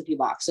a recipe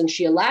box? And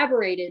she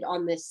elaborated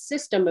on this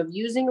system of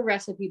using a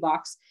recipe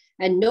box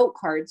and note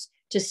cards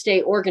to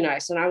stay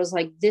organized. And I was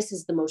like, this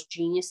is the most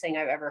genius thing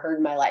I've ever heard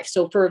in my life.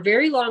 So for a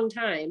very long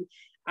time,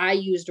 I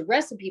used a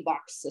recipe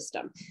box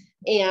system.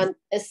 And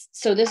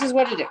so this is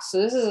what it is.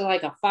 So this is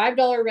like a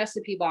 $5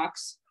 recipe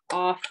box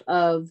off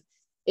of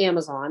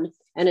Amazon,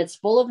 and it's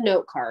full of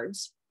note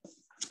cards.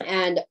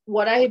 And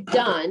what I have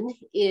done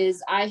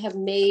is I have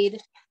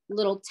made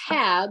little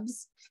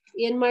tabs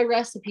in my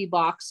recipe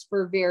box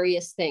for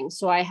various things.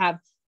 So I have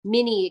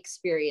mini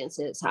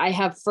experiences. I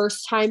have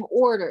first time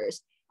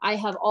orders. I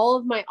have all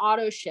of my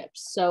auto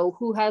ships. So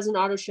who has an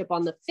auto ship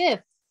on the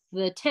 5th,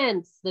 the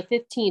 10th, the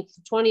 15th,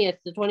 the 20th,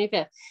 the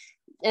 25th.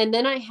 And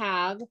then I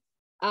have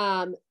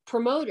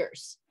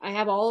promoters. I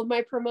have all of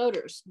my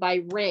promoters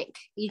by rank.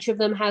 Each of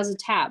them has a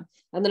tab.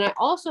 And then I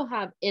also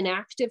have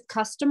inactive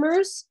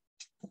customers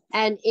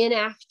and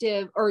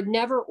inactive or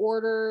never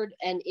ordered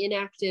and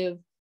inactive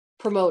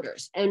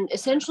promoters. And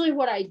essentially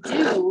what I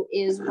do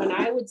is when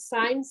I would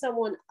sign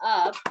someone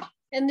up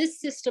And this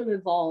system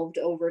evolved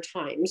over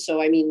time.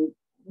 So, I mean,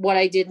 what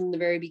I did in the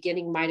very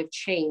beginning might have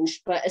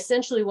changed, but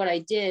essentially what I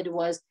did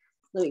was,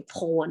 let me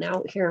pull one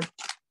out here.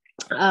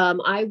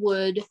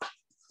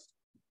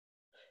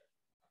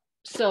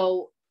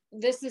 So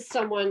this is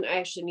someone, I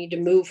actually need to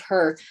move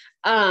her.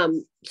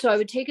 So I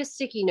would take a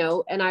sticky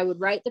note and I would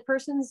write the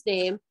person's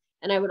name.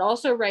 And I would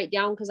also write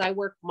down, because I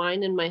work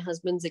mine and my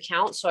husband's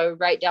account. So I would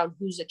write down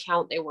whose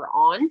account they were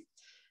on.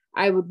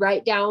 I would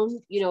write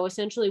down,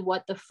 essentially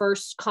what the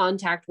first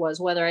contact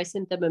was, whether I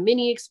sent them a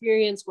mini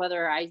experience,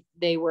 whether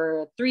they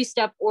were a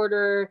 3-step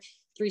order,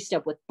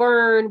 3-step with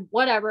burn,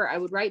 whatever. I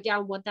would write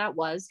down what that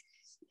was.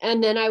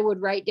 And then I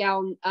would write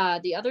down,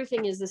 the other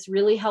thing is this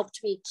really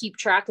helped me keep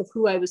track of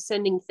who I was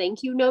sending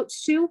thank you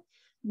notes to,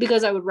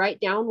 because I would write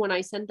down when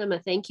I sent them a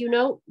thank you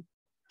note.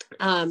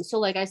 So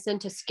like I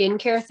sent a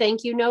skincare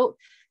thank you note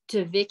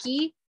to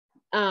Vicky.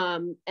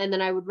 And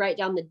then I would write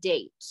down the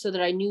date so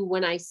that I knew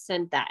when I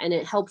sent that, and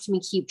it helped me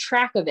keep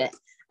track of it.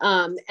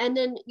 And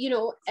then,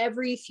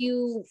 every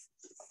few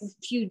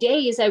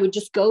days I would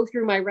just go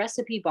through my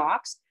recipe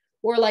box,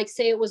 or like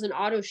say it was an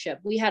auto ship.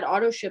 We had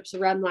auto ships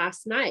run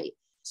last night.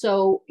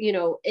 So,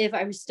 if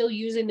I was still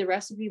using the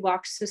recipe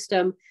box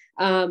system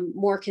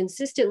more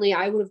consistently,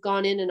 I would have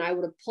gone in and I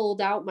would have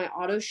pulled out my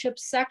auto ship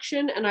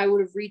section and I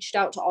would have reached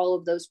out to all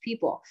of those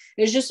people.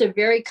 It's just a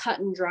very cut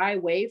and dry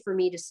way for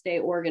me to stay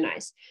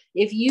organized.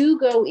 If you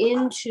go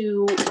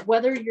into,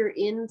 whether you're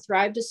in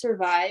Thrive to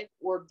Survive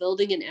or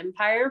building an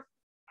empire,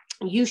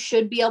 you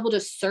should be able to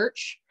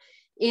search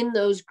in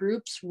those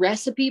groups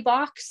recipe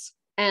box.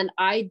 And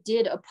I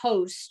did a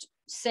post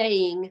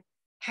saying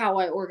how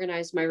I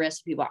organized my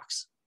recipe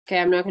box. Okay,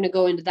 I'm not going to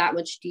go into that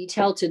much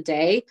detail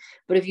today,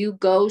 but if you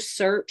go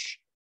search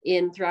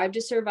in Thrive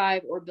to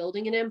Survive or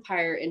Building an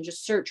Empire and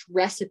just search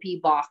recipe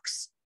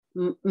box,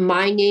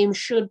 my name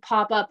should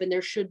pop up and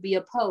there should be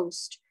a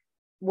post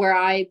where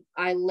I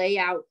lay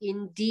out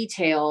in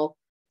detail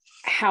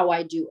how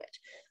I do it.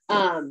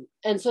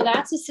 And so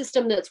that's a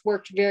system that's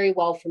worked very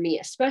well for me,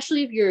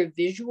 especially if you're a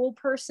visual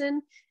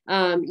person.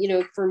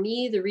 For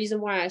me, the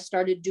reason why I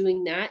started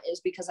doing that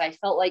is because I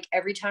felt like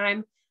every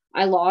time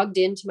I logged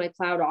into my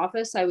cloud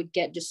office, I would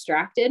get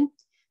distracted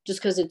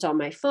just because it's on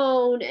my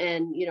phone,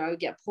 and, I would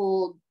get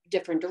pulled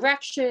different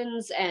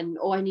directions and,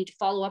 I need to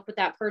follow up with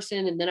that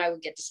person. And then I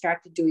would get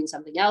distracted doing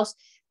something else.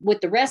 With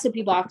the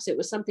recipe box, it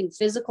was something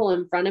physical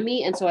in front of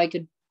me. And so I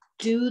could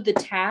do the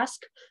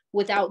task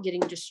without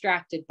getting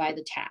distracted by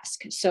the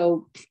task.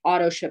 So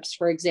auto ships,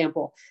 for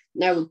example,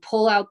 and I would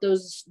pull out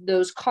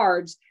those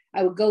cards.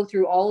 I would go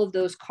through all of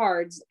those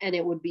cards and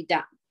it would be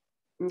done.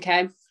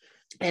 Okay.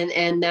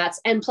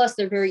 And plus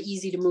they're very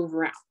easy to move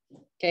around.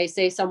 Okay.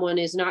 Say someone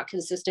is not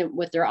consistent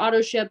with their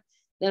auto ship,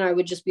 then I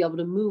would just be able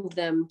to move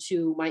them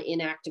to my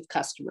inactive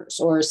customers.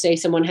 Or say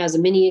someone has a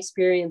mini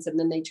experience and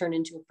then they turn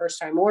into a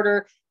first time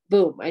order.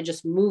 Boom. I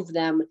just move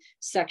them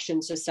section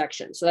to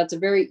section. So that's a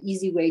very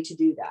easy way to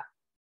do that.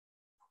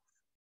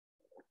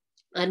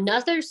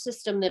 Another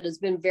system that has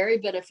been very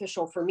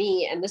beneficial for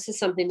me, and this is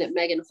something that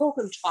Megan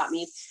Holcomb taught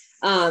me,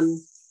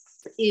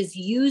 is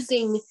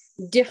using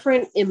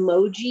different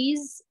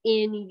emojis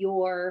in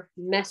your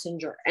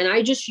messenger. And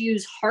I just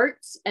use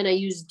hearts, and I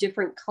use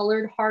different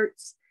colored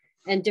hearts,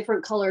 and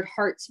different colored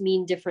hearts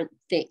mean different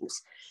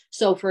things.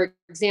 So for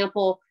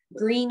example,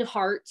 green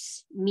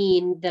hearts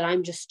mean that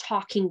I'm just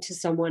talking to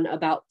someone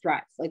about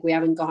Thrive, like we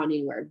haven't gone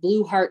anywhere.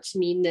 Blue hearts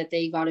mean that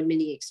they got a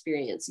mini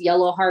experience.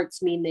 Yellow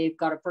hearts mean they've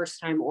got a first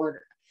time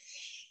order.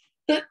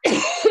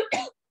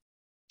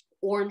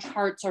 Orange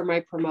hearts are my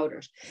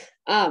promoters.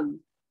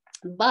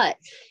 But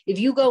if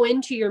you go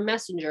into your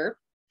messenger,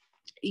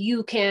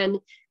 you can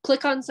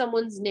click on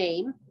someone's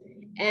name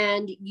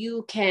and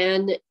you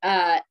can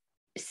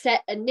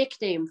set a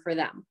nickname for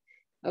them.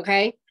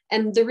 Okay.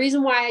 And the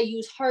reason why I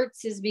use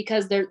hearts is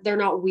because they're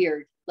not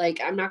weird.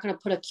 Like, I'm not going to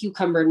put a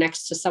cucumber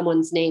next to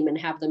someone's name and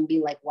have them be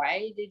like,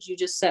 why did you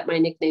just set my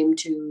nickname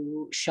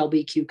to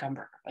Shelby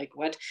Cucumber? Like,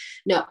 what?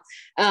 No,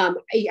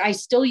 I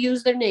still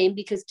use their name,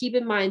 because keep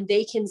in mind,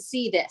 they can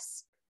see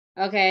this.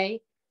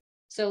 Okay.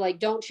 So like,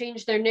 don't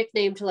change their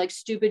nickname to like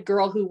stupid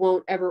girl who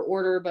won't ever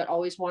order, but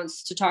always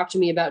wants to talk to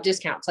me about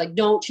discounts. Like,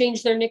 don't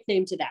change their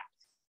nickname to that.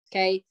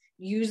 Okay.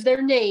 Use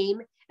their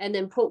name and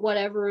then put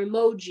whatever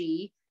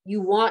emoji you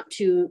want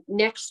to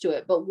next to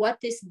it. But what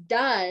this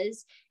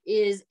does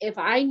is, if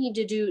I need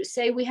to do,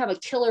 say we have a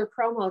killer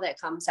promo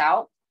that comes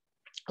out,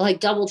 like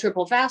double,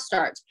 triple fast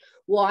starts.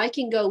 Well, I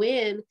can go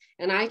in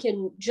and I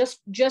can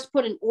just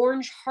put an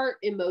orange heart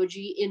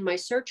emoji in my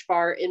search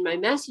bar in my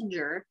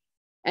messenger,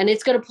 and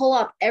it's going to pull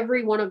up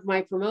every one of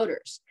my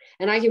promoters.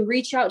 And I can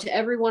reach out to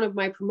every one of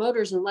my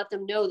promoters and let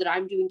them know that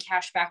I'm doing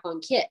cash back on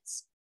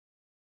kits.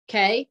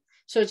 Okay.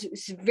 So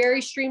it's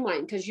very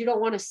streamlined, because you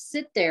don't want to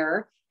sit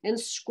there and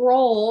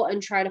scroll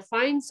and try to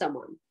find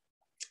someone.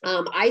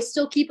 I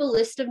still keep a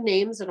list of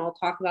names, and I'll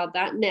talk about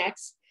that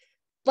next.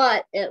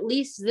 But at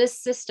least this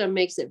system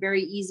makes it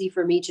very easy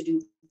for me to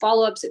do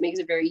follow-ups. It makes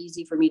it very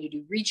easy for me to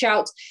do reach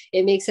outs.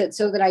 It makes it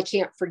so that I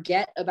can't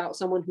forget about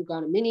someone who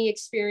got a mini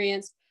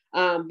experience,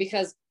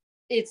 because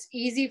it's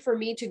easy for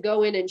me to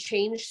go in and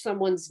change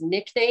someone's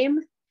nickname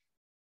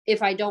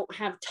if I don't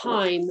have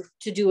time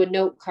to do a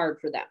note card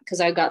for them,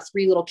 because I've got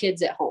 3 little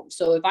kids at home.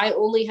 So if I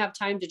only have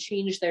time to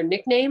change their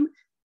nickname,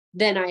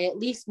 then I at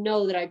least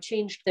know that I've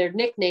changed their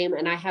nickname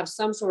and I have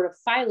some sort of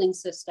filing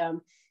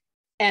system.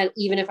 And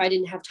even if I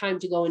didn't have time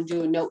to go and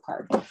do a note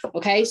card.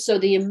 Okay. So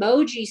the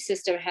emoji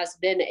system has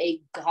been a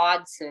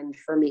godsend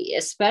for me,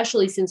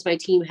 especially since my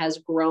team has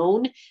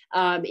grown.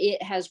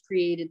 It has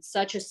created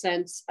such a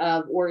sense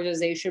of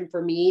organization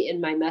for me in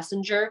my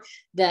messenger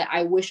that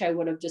I wish I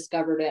would have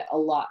discovered it a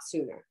lot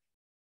sooner.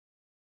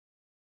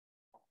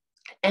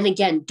 And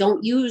again,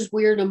 don't use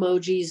weird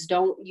emojis.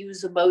 Don't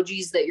use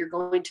emojis that you're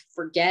going to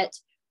forget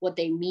what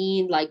they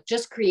mean. Like,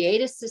 just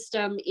create a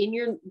system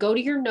go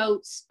to your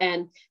notes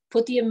and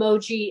put the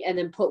emoji and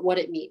then put what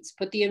it means.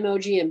 Put the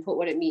emoji and put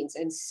what it means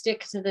and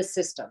stick to the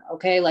system.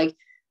 Okay. Like,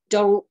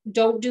 don't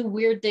do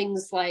weird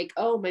things like,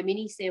 oh, my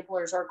mini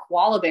samplers are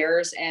koala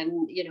bears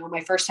and,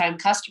 my first time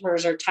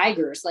customers are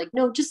tigers. Like,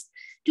 no, just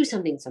do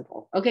something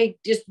simple. Okay.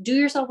 Just do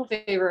yourself a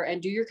favor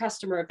and do your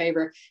customer a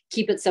favor.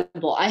 Keep it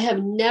simple. I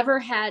have never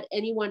had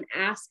anyone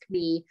ask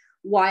me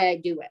why I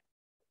do it.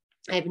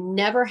 I've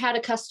never had a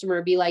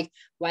customer be like,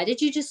 why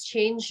did you just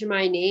change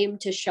my name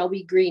to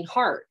Shelby Green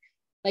Heart?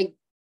 Like,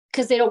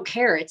 because they don't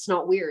care. It's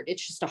not weird.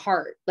 It's just a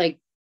heart. Like,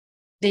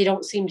 they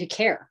don't seem to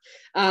care.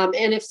 And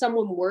if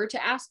someone were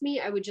to ask me,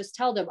 I would just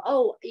tell them,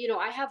 oh,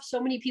 I have so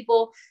many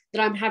people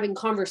that I'm having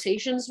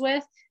conversations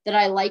with that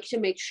I like to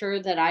make sure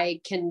that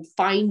I can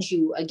find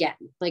you again.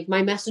 Like,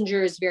 my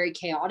messenger is very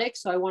chaotic.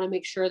 So I want to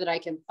make sure that I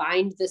can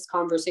find this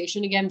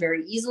conversation again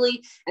very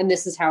easily. And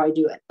this is how I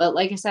do it. But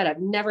like I said, I've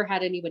never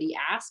had anybody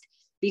ask,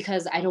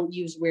 because I don't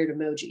use weird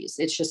emojis.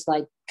 It's just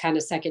like kind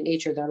of second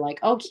nature. They're like,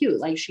 oh,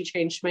 cute. Like, she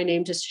changed my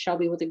name to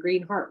Shelby with a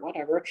green heart,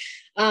 whatever.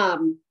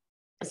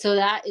 So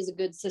that is a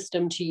good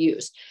system to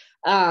use.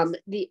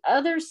 The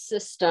other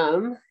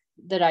system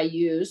that I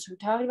use, we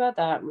talked about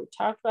that, and we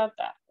talked about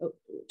that. Oh,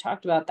 we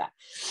talked about that.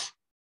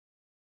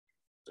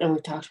 And we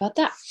talked about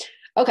that.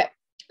 Okay.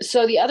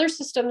 So the other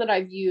system that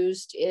I've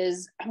used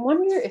is, I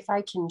wonder if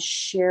I can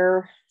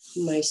share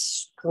my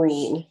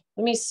screen.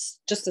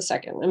 Just a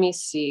second. Let me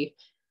see.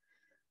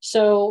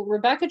 So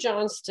Rebecca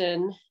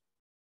Johnston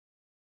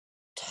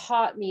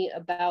taught me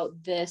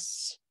about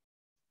this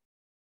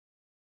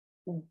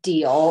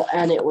deal,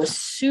 and it was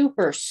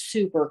super,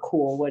 super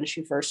cool when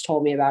she first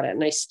told me about it.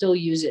 And I still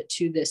use it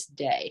to this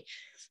day.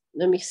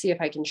 Let me see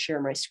if I can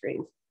share my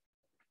screen.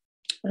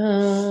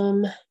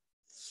 I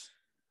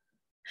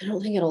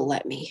don't think it'll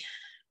let me.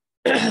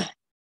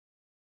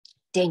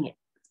 Dang it.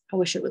 I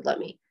wish it would let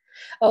me.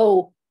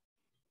 Oh,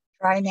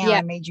 try now. Yeah.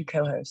 I made you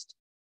co-host.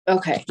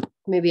 Okay.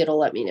 Maybe it'll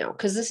let me now,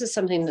 because this is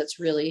something that's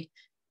really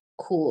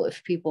cool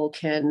if people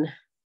can.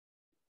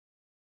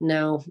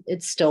 No,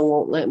 it still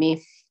won't let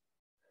me.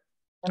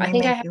 Let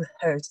me make you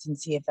host and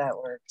see if that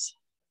works.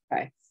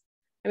 Okay.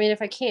 I mean,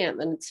 if I can't,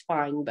 then it's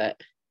fine,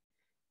 but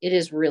it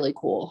is really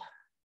cool.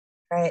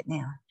 Try it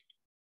now.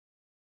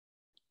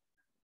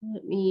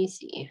 Let me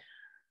see.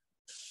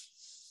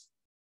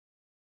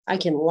 I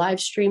can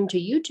live stream to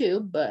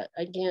YouTube, but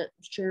I can't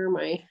share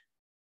my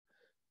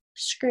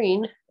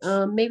screen.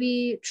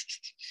 Maybe.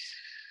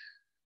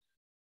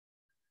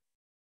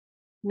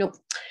 Nope.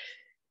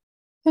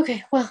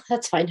 Okay, well,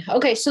 that's fine.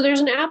 Okay, so there's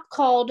an app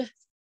called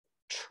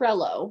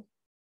Trello.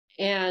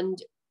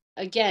 And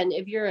again,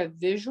 if you're a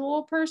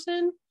visual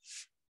person,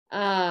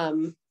 I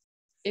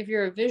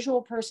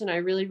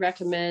really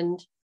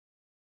recommend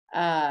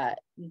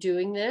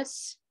doing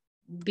this,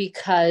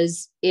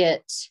 because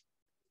it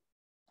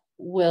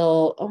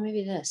will,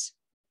 maybe this.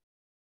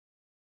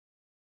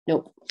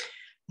 Nope.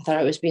 I thought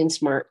I was being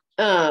smart.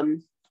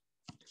 So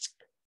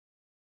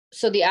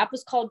the app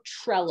is called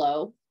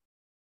Trello,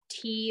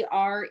 Trello,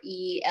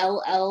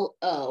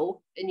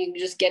 and you can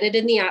just get it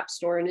in the App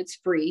Store, and it's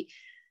free.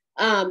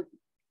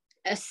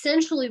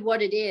 Essentially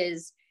what it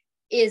is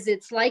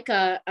it's like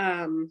a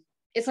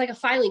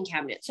filing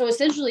cabinet. So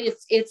essentially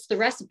it's the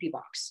recipe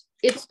box.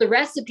 It's the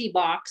recipe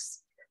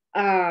box.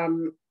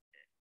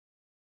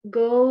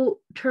 Go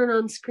turn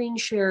on screen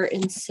share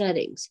in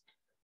settings.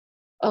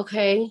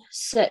 Okay.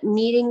 Set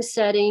meeting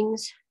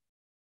settings.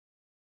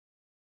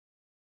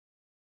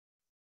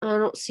 I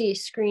don't see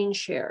screen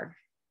share.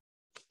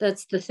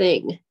 That's the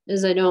thing,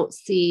 is I don't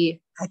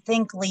see. I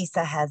think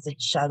Lisa has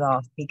it shut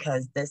off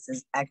because this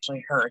is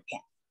actually her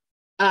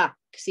account.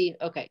 See,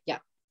 okay, yeah,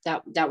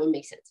 that would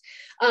make sense.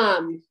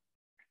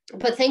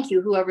 But thank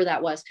you, whoever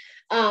that was.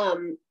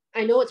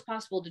 I know it's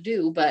possible to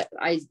do, but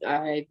we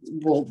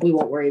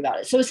won't worry about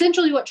it. So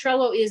essentially what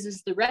Trello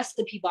is the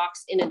recipe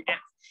box in an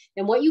app.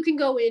 And what you can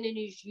go in and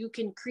you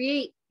can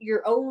create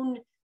your own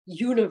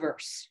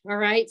universe. All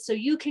right. So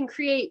you can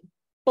create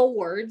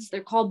boards.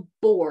 They're called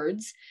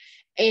boards.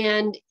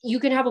 And you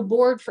can have a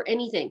board for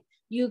anything.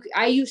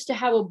 I used to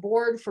have a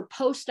board for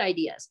post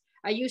ideas.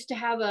 I used to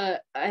have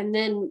and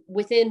then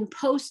within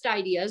post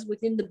ideas,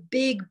 within the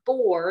big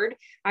board,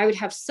 I would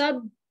have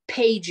sub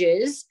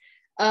pages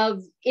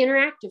of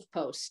interactive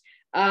posts.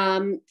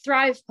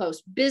 Thrive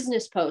posts,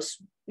 business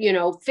posts, you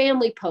know,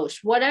 family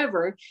posts,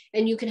 whatever.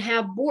 And you can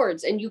have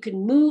boards and you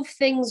can move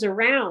things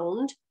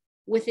around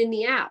within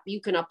the app.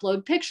 You can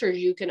upload pictures,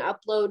 you can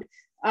upload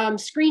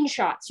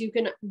screenshots, you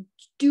can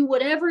do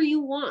whatever you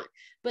want.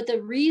 But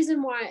the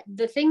reason why,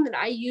 the thing that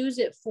I use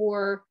it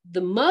for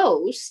the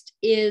most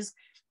is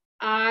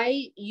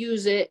I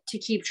use it to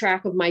keep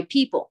track of my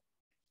people.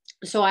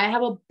 So I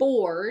have a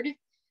board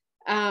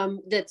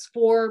that's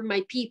for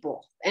my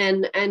people,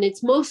 and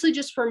it's mostly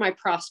just for my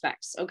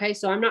prospects. Okay,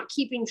 so I'm not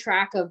keeping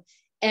track of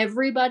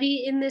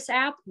everybody in this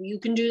app. You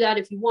can do that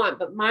if you want,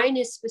 but mine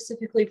is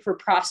specifically for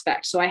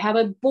prospects. So I have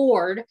a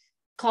board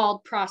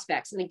called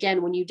prospects, and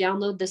again, when you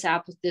download this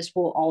app, this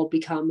will all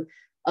become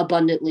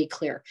abundantly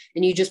clear,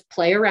 and you just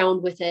play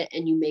around with it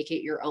and you make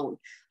it your own.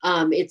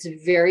 It's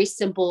very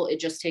simple. It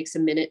just takes a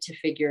minute to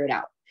figure it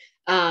out.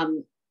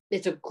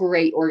 It's a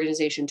great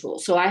organization tool.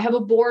 So I have a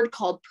board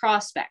called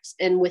prospects,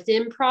 and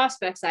within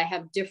prospects, I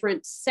have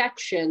different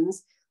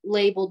sections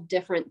labeled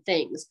different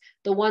things.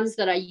 The ones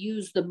that I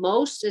use the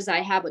most is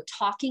I have a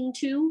talking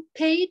to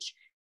page.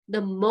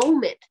 The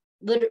moment,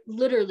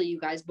 literally, you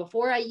guys,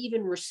 before I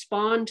even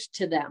respond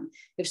to them,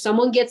 if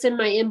someone gets in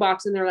my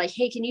inbox and they're like,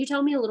 hey, can you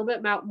tell me a little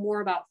bit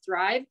more about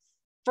Thrive?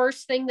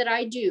 First thing that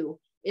I do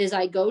is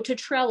I go to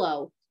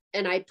Trello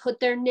and I put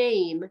their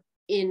name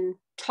in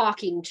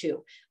talking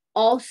to.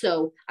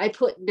 Also, I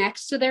put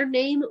next to their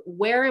name,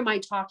 where am I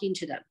talking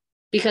to them?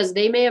 Because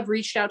they may have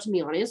reached out to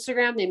me on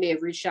Instagram. They may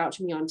have reached out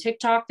to me on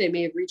TikTok. They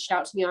may have reached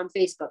out to me on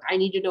Facebook. I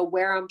need to know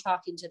where I'm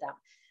talking to them,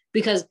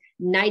 because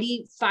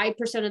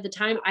 95% of the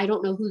time, I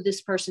don't know who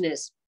this person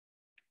is.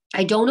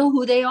 I don't know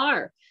who they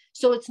are.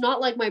 So it's not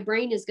like my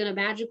brain is going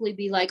to magically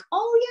be like,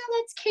 oh yeah,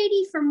 that's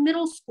Katie from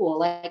middle school.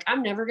 Like,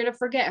 I'm never going to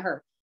forget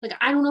her. Like,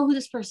 I don't know who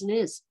this person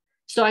is.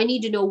 So I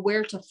need to know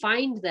where to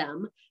find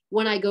them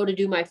when I go to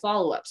do my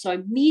follow-up. So I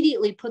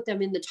immediately put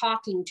them in the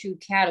talking to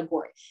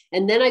category.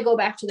 And then I go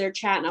back to their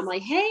chat and I'm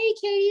like, hey,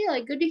 Katie,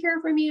 like, good to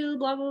hear from you,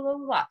 blah, blah, blah,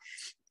 blah.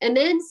 And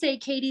then say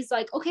Katie's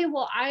like, okay,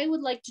 well, I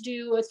would like to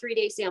do a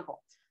 3-day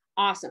sample.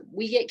 Awesome.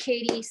 We get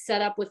Katie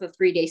set up with a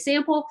 3-day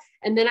sample.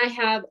 And then I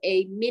have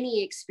a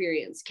mini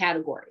experience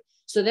category.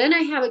 So then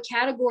I have a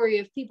category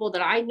of people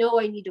that I know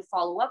I need to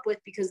follow up with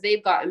because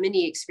they've got a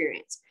mini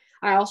experience.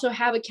 I also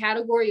have a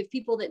category of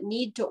people that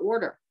need to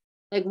order.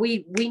 Like,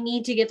 we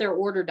need to get their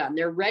order done.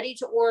 They're ready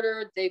to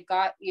order. They've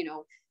got, you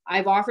know,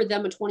 I've offered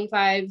them a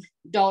 $25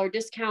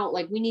 discount.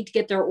 Like, we need to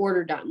get their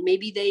order done.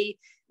 Maybe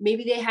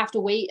they have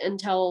to wait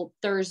until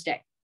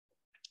Thursday.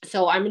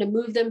 So I'm going to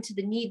move them to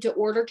the need to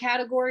order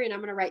category, and I'm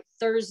going to write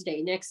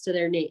Thursday next to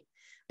their name.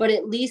 But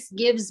at least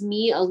gives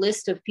me a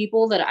list of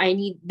people that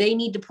they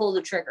need to pull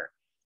the trigger.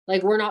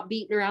 Like, we're not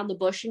beating around the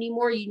bush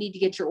anymore. You need to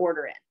get your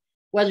order in.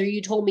 Whether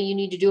you told me you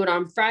need to do it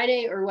on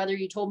Friday or whether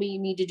you told me you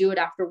need to do it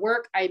after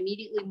work, I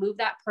immediately move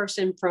that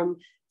person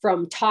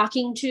from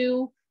talking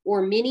to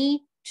or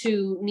mini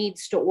to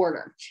needs to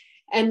order.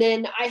 And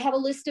then I have a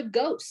list of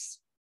ghosts.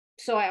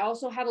 So I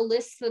also have a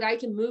list that I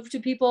can move to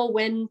people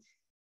when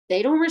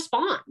they don't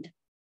respond.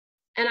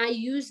 And I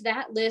use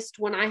that list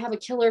when I have a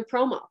killer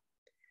promo.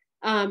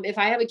 If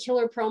I have a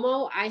killer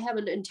promo, I have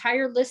an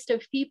entire list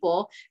of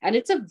people, and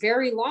it's a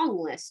very long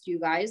list, you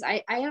guys.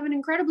 I have an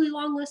incredibly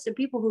long list of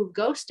people who've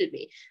ghosted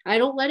me. I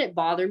don't let it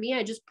bother me.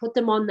 I just put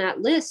them on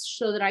that list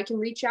so that I can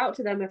reach out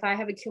to them if I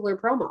have a killer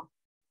promo.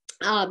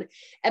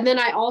 And then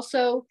I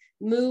also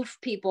move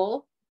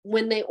people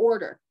when they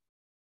order.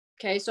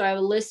 Okay, so I have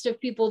a list of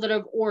people that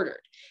have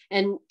ordered,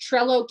 and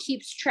Trello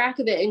keeps track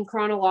of it in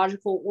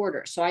chronological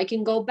order. So I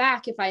can go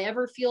back if I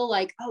ever feel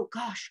like, oh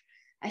gosh,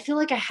 I feel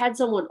like I had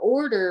someone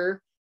order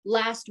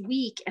last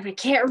week and I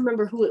can't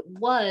remember who it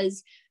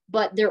was,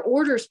 but their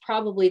order's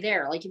probably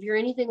there. Like, if you're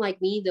anything like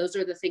me, those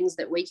are the things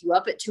that wake you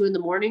up at 2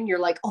 a.m. You're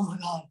like, oh my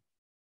God,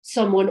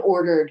 someone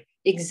ordered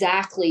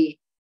exactly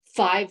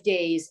 5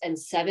 days and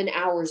 7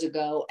 hours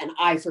ago, and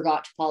I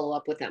forgot to follow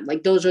up with them.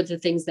 Like, those are the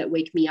things that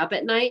wake me up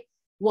at night.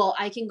 Well,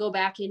 I can go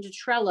back into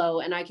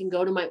Trello and I can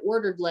go to my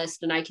ordered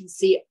list and I can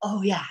see,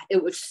 oh yeah,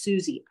 it was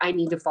Susie. I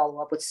need to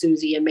follow up with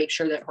Susie and make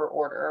sure that her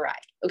order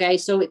arrived. Okay.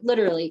 So it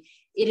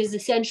is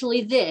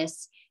essentially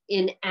this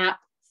in app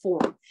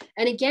form.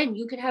 And again,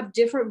 you can have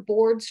different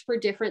boards for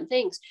different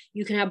things.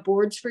 You can have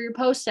boards for your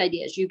post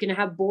ideas. You can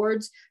have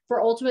boards for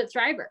Ultimate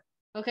Thriver.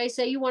 Okay.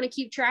 Say you want to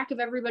keep track of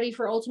everybody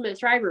for Ultimate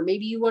Thriver.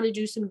 Maybe you want to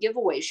do some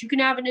giveaways. You can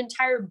have an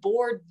entire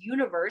board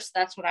universe.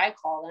 That's what I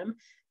call them,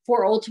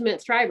 for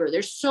Ultimate Thriver.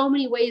 There's so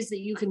many ways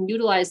that you can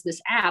utilize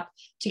this app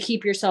to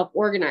keep yourself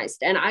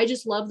organized. And I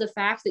just love the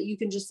fact that you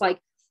can just like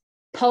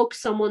poke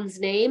someone's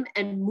name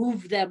and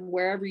move them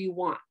wherever you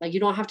want. Like, you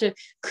don't have to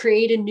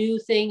create a new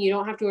thing. You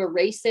don't have to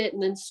erase it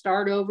and then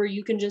start over.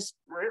 You can just,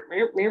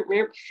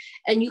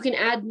 and you can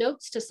add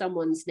notes to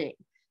someone's name.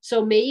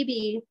 So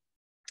maybe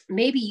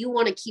you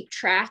want to keep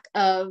track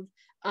of,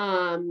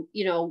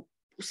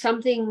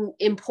 something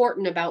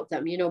important about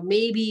them.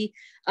 Maybe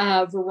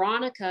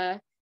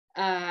Veronica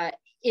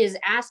is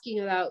asking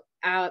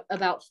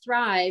about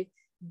Thrive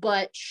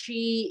but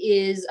she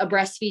is a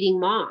breastfeeding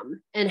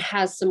mom and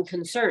has some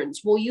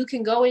concerns. Well, you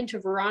can go into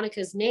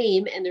Veronica's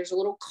name and there's a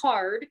little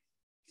card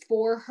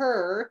for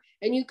her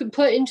and you can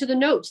put into the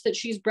notes that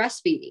she's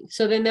breastfeeding.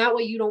 So then that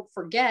way you don't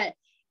forget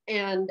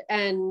and,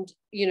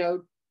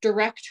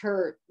 direct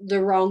her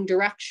the wrong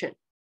direction.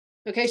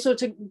 Okay. So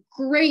it's a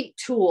great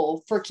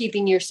tool for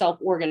keeping yourself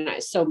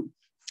organized. So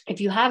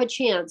if you have a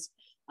chance,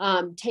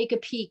 take a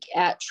peek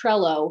at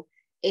Trello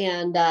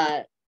and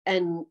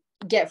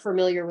get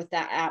familiar with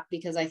that app,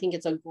 because I think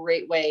it's a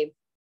great way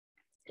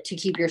to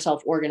keep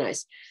yourself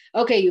organized.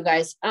 Okay, you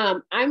guys,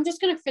 I'm just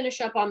going to finish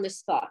up on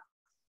this thought.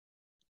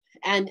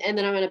 And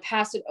then I'm going to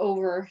pass it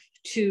over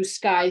to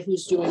Skye,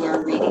 who's doing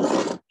our reading.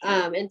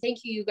 And thank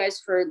you guys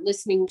for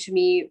listening to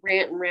me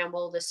rant and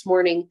ramble this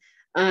morning.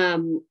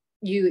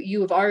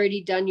 You have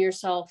already done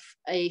yourself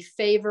a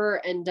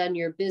favor and done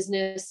your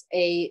business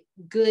a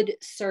good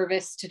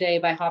service today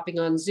by hopping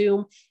on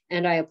Zoom,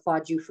 and I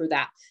applaud you for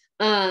that.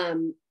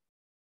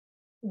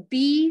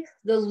 Be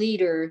the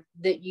leader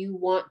that you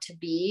want to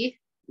be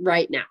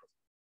right now.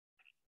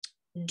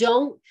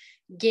 Don't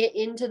get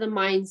into the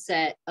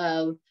mindset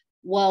of,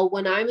 well,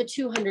 when I'm a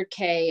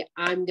 200K,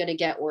 I'm going to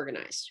get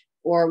organized.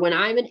 Or when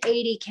I'm an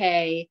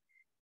 80K,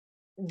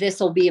 this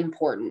will be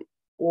important.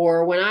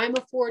 Or when I'm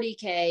a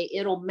 40K,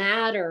 it'll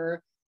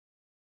matter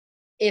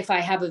if I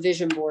have a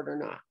vision board or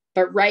not.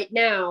 But right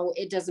now,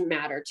 it doesn't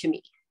matter to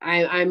me.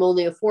 I'm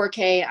only a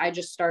 4K. I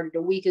just started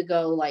a week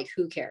ago. Like,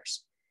 who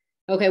cares?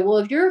 Okay, well,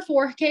 if you're a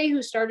 4K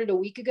who started a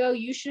week ago,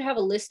 you should have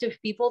a list of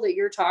people that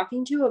you're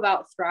talking to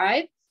about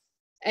Thrive,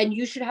 and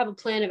you should have a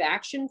plan of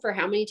action for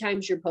how many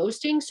times you're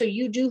posting. So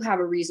you do have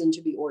a reason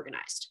to be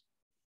organized.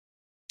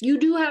 You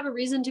do have a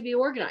reason to be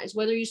organized,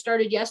 whether you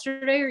started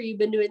yesterday or you've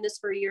been doing this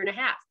for a year and a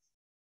half.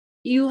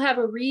 You have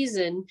a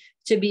reason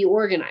to be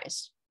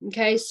organized.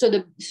 Okay, so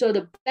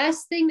the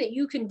best thing that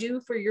you can do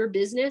for your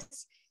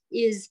business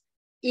is,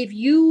 if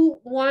you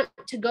want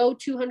to go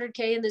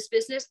 200K in this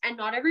business, and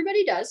not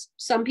everybody does,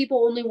 some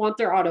people only want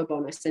their auto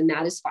bonus, and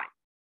that is fine.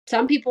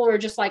 Some people are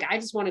just like, I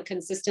just want a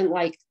consistent,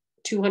 like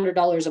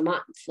 $200 a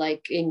month,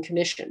 like in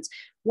commissions.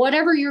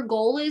 Whatever your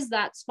goal is,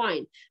 that's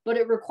fine, but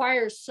it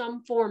requires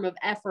some form of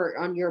effort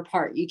on your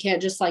part. You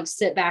can't just like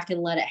sit back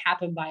and let it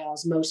happen by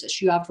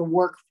osmosis. You have to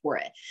work for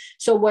it.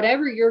 So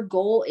whatever your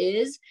goal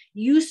is,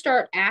 you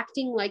start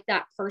acting like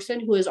that person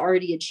who has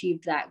already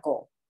achieved that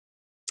goal.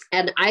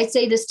 And I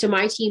say this to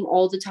my team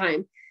all the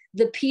time.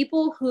 The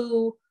people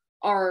who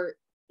are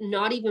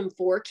not even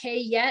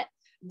 4K yet,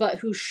 but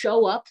who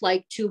show up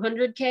like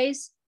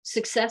 200Ks,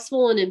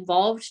 successful and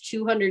involved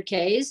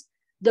 200Ks,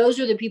 those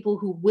are the people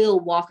who will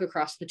walk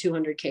across the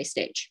 200K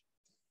stage.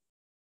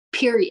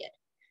 Period.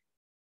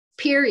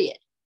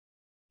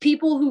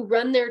 People who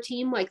run their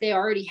team like they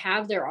already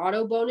have their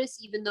auto bonus,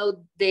 even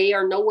though they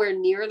are nowhere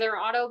near their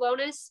auto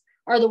bonus,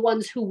 are the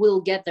ones who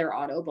will get their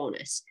auto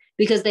bonus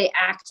because they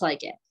act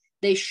like it.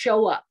 They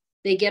show up,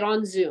 they get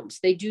on Zooms,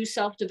 they do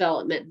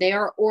self-development, they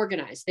are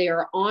organized, they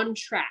are on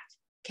track.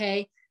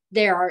 Okay.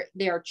 They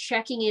are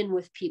checking in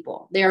with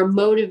people. They are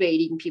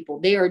motivating people.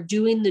 They are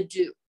doing the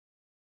do.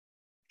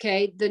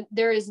 Okay.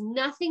 There is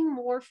nothing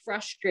more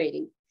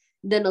frustrating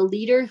than a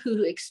leader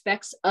who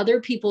expects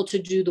other people to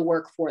do the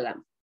work for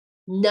them.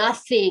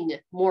 Nothing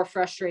more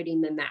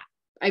frustrating than that.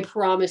 I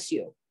promise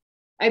you.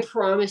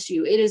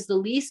 It is the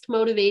least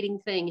motivating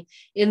thing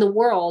in the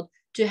world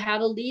to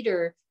have a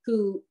leader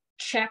who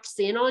checks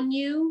in on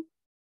you,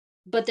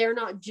 but they're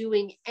not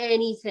doing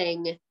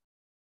anything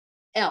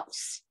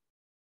else.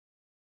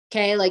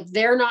 Okay. Like,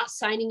 they're not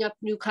signing up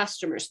new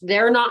customers.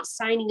 They're not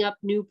signing up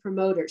new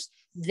promoters.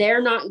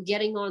 They're not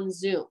getting on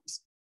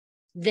Zooms.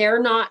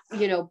 They're not,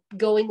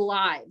 going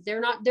live.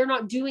 They're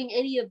not doing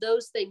any of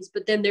those things,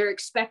 but then they're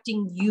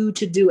expecting you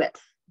to do it.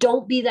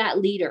 Don't be that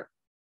leader.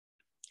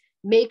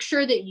 Make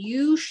sure that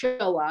you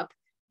show up,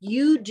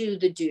 you do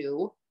the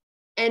do,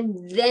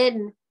 and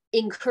then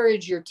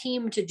encourage your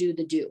team to do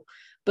the do.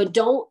 But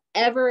don't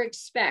ever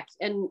expect,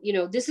 and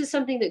this is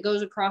something that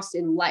goes across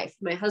in life.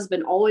 My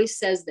husband always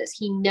says this.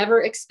 He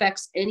never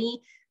expects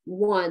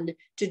anyone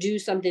to do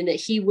something that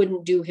he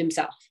wouldn't do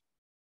himself.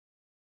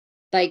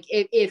 Like,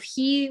 if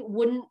he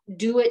wouldn't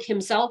do it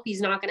himself,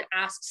 he's not going to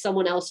ask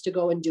someone else to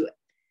go and do it.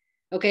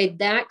 Okay,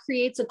 that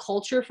creates a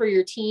culture for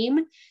your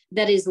team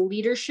that is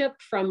leadership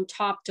from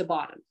top to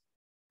bottom.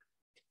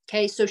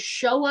 Okay, so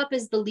show up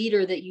as the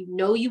leader that you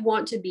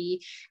want to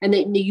be and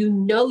that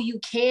you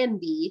can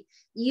be,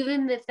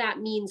 even if that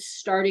means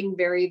starting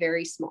very,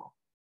 very small.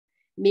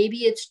 Maybe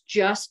it's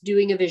just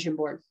doing a vision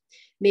board.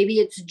 Maybe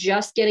it's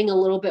just getting a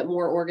little bit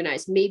more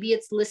organized. Maybe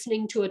it's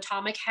listening to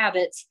Atomic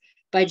Habits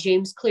by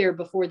James Clear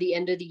before the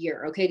end of the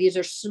year. Okay, these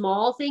are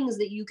small things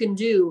that you can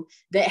do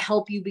that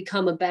help you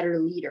become a better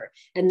leader.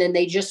 And then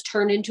they just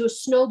turn into a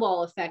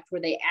snowball effect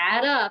where they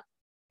add up,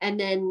 and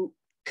then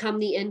come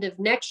the end of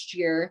next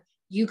year,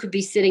 you could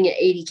be sitting at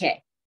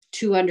 80K,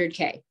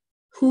 200K.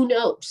 Who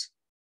knows?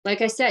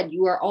 Like I said,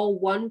 you are all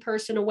one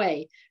person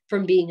away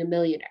from being a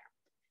millionaire,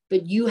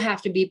 but you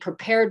have to be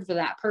prepared for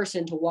that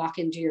person to walk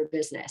into your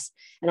business.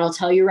 And I'll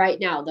tell you right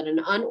now that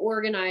an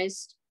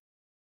unorganized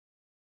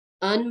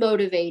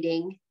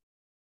unmotivating,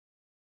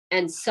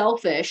 and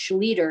selfish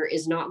leader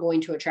is not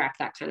going to attract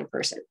that kind of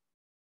person.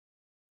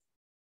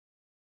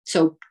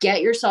 So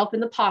get yourself in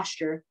the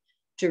posture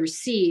to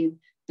receive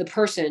the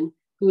person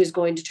who is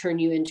going to turn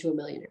you into a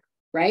millionaire,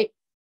 right?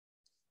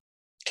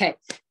 Okay,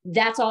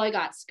 that's all I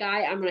got.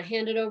 Skye, I'm going to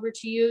hand it over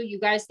to you. You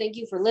guys, thank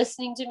you for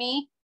listening to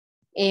me,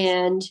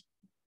 and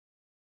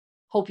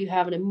hope you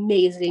have an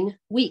amazing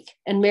week,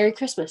 and Merry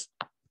Christmas.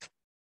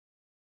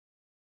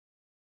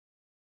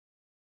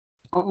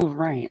 All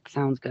right,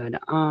 sounds good.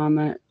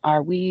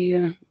 Are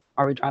we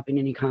dropping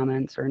any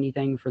comments or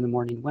anything for the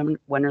morning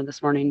winner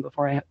this morning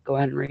before I go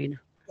ahead and read?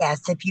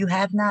 Yes, if you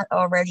have not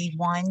already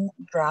won,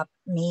 drop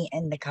me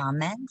in the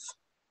comments.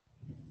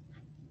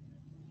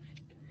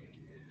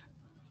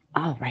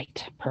 All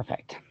right,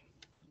 perfect.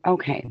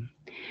 Okay,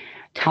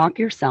 talk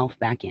yourself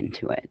back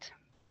into it.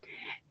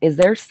 Is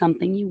there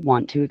something you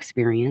want to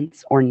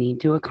experience or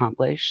need to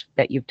accomplish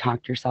that you've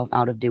talked yourself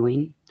out of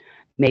doing?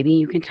 Maybe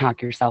you can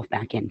talk yourself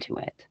back into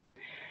it.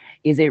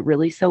 Is it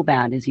really so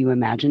bad as you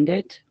imagined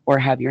it, or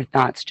have your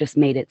thoughts just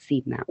made it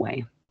seem that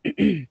way?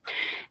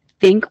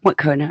 Think what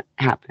could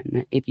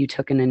happen if you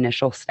took an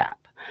initial step.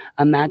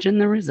 Imagine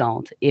the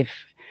result if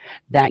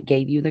that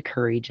gave you the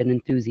courage and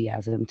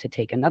enthusiasm to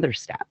take another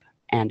step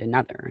and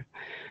another.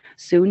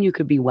 Soon you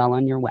could be well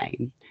on your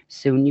way.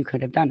 Soon you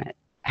could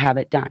have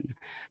it done.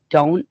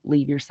 Don't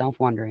leave yourself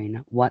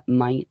wondering what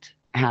might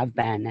have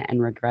been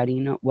and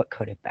regretting what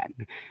could have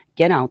been.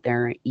 Get out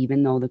there,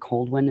 even though the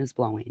cold wind is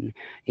blowing.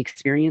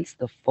 Experience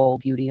the full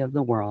beauty of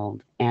the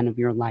world and of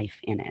your life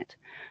in it.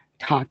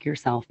 Talk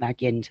yourself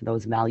back into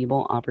those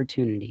valuable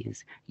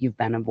opportunities you've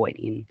been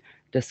avoiding.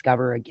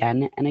 Discover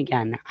again and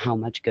again how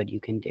much good you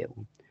can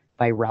do.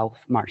 By Ralph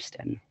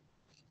Marston.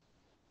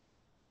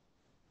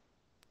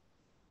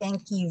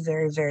 Thank you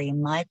very, very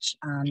much.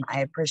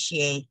 I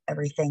appreciate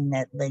everything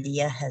that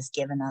Lydia has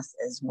given us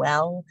as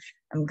well.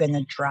 I'm going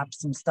to drop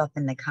some stuff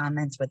in the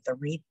comments with the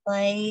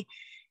replay.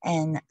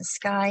 And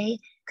Skye,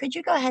 could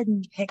you go ahead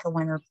and pick a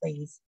winner,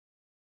 please?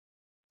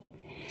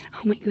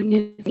 Oh my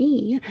goodness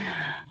me.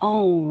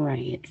 All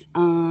right.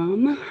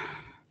 How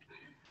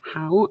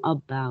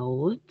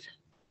about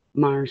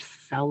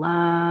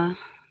Marcella's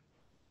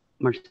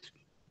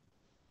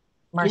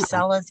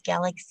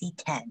Galaxy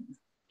 10.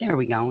 There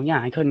we go.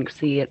 Yeah, I couldn't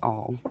see it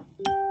all.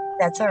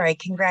 That's all right.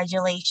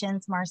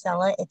 Congratulations,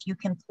 Marcella. If you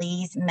can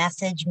please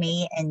message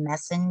me in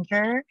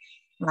Messenger.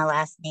 My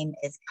last name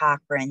is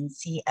Cochran,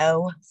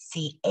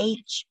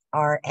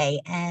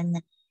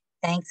 Cochran.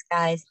 Thanks,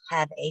 guys.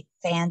 Have a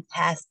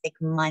fantastic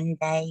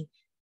Monday.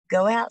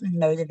 Go out and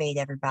motivate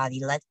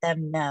everybody. Let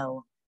them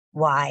know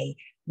why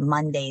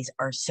Mondays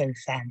are so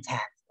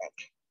fantastic.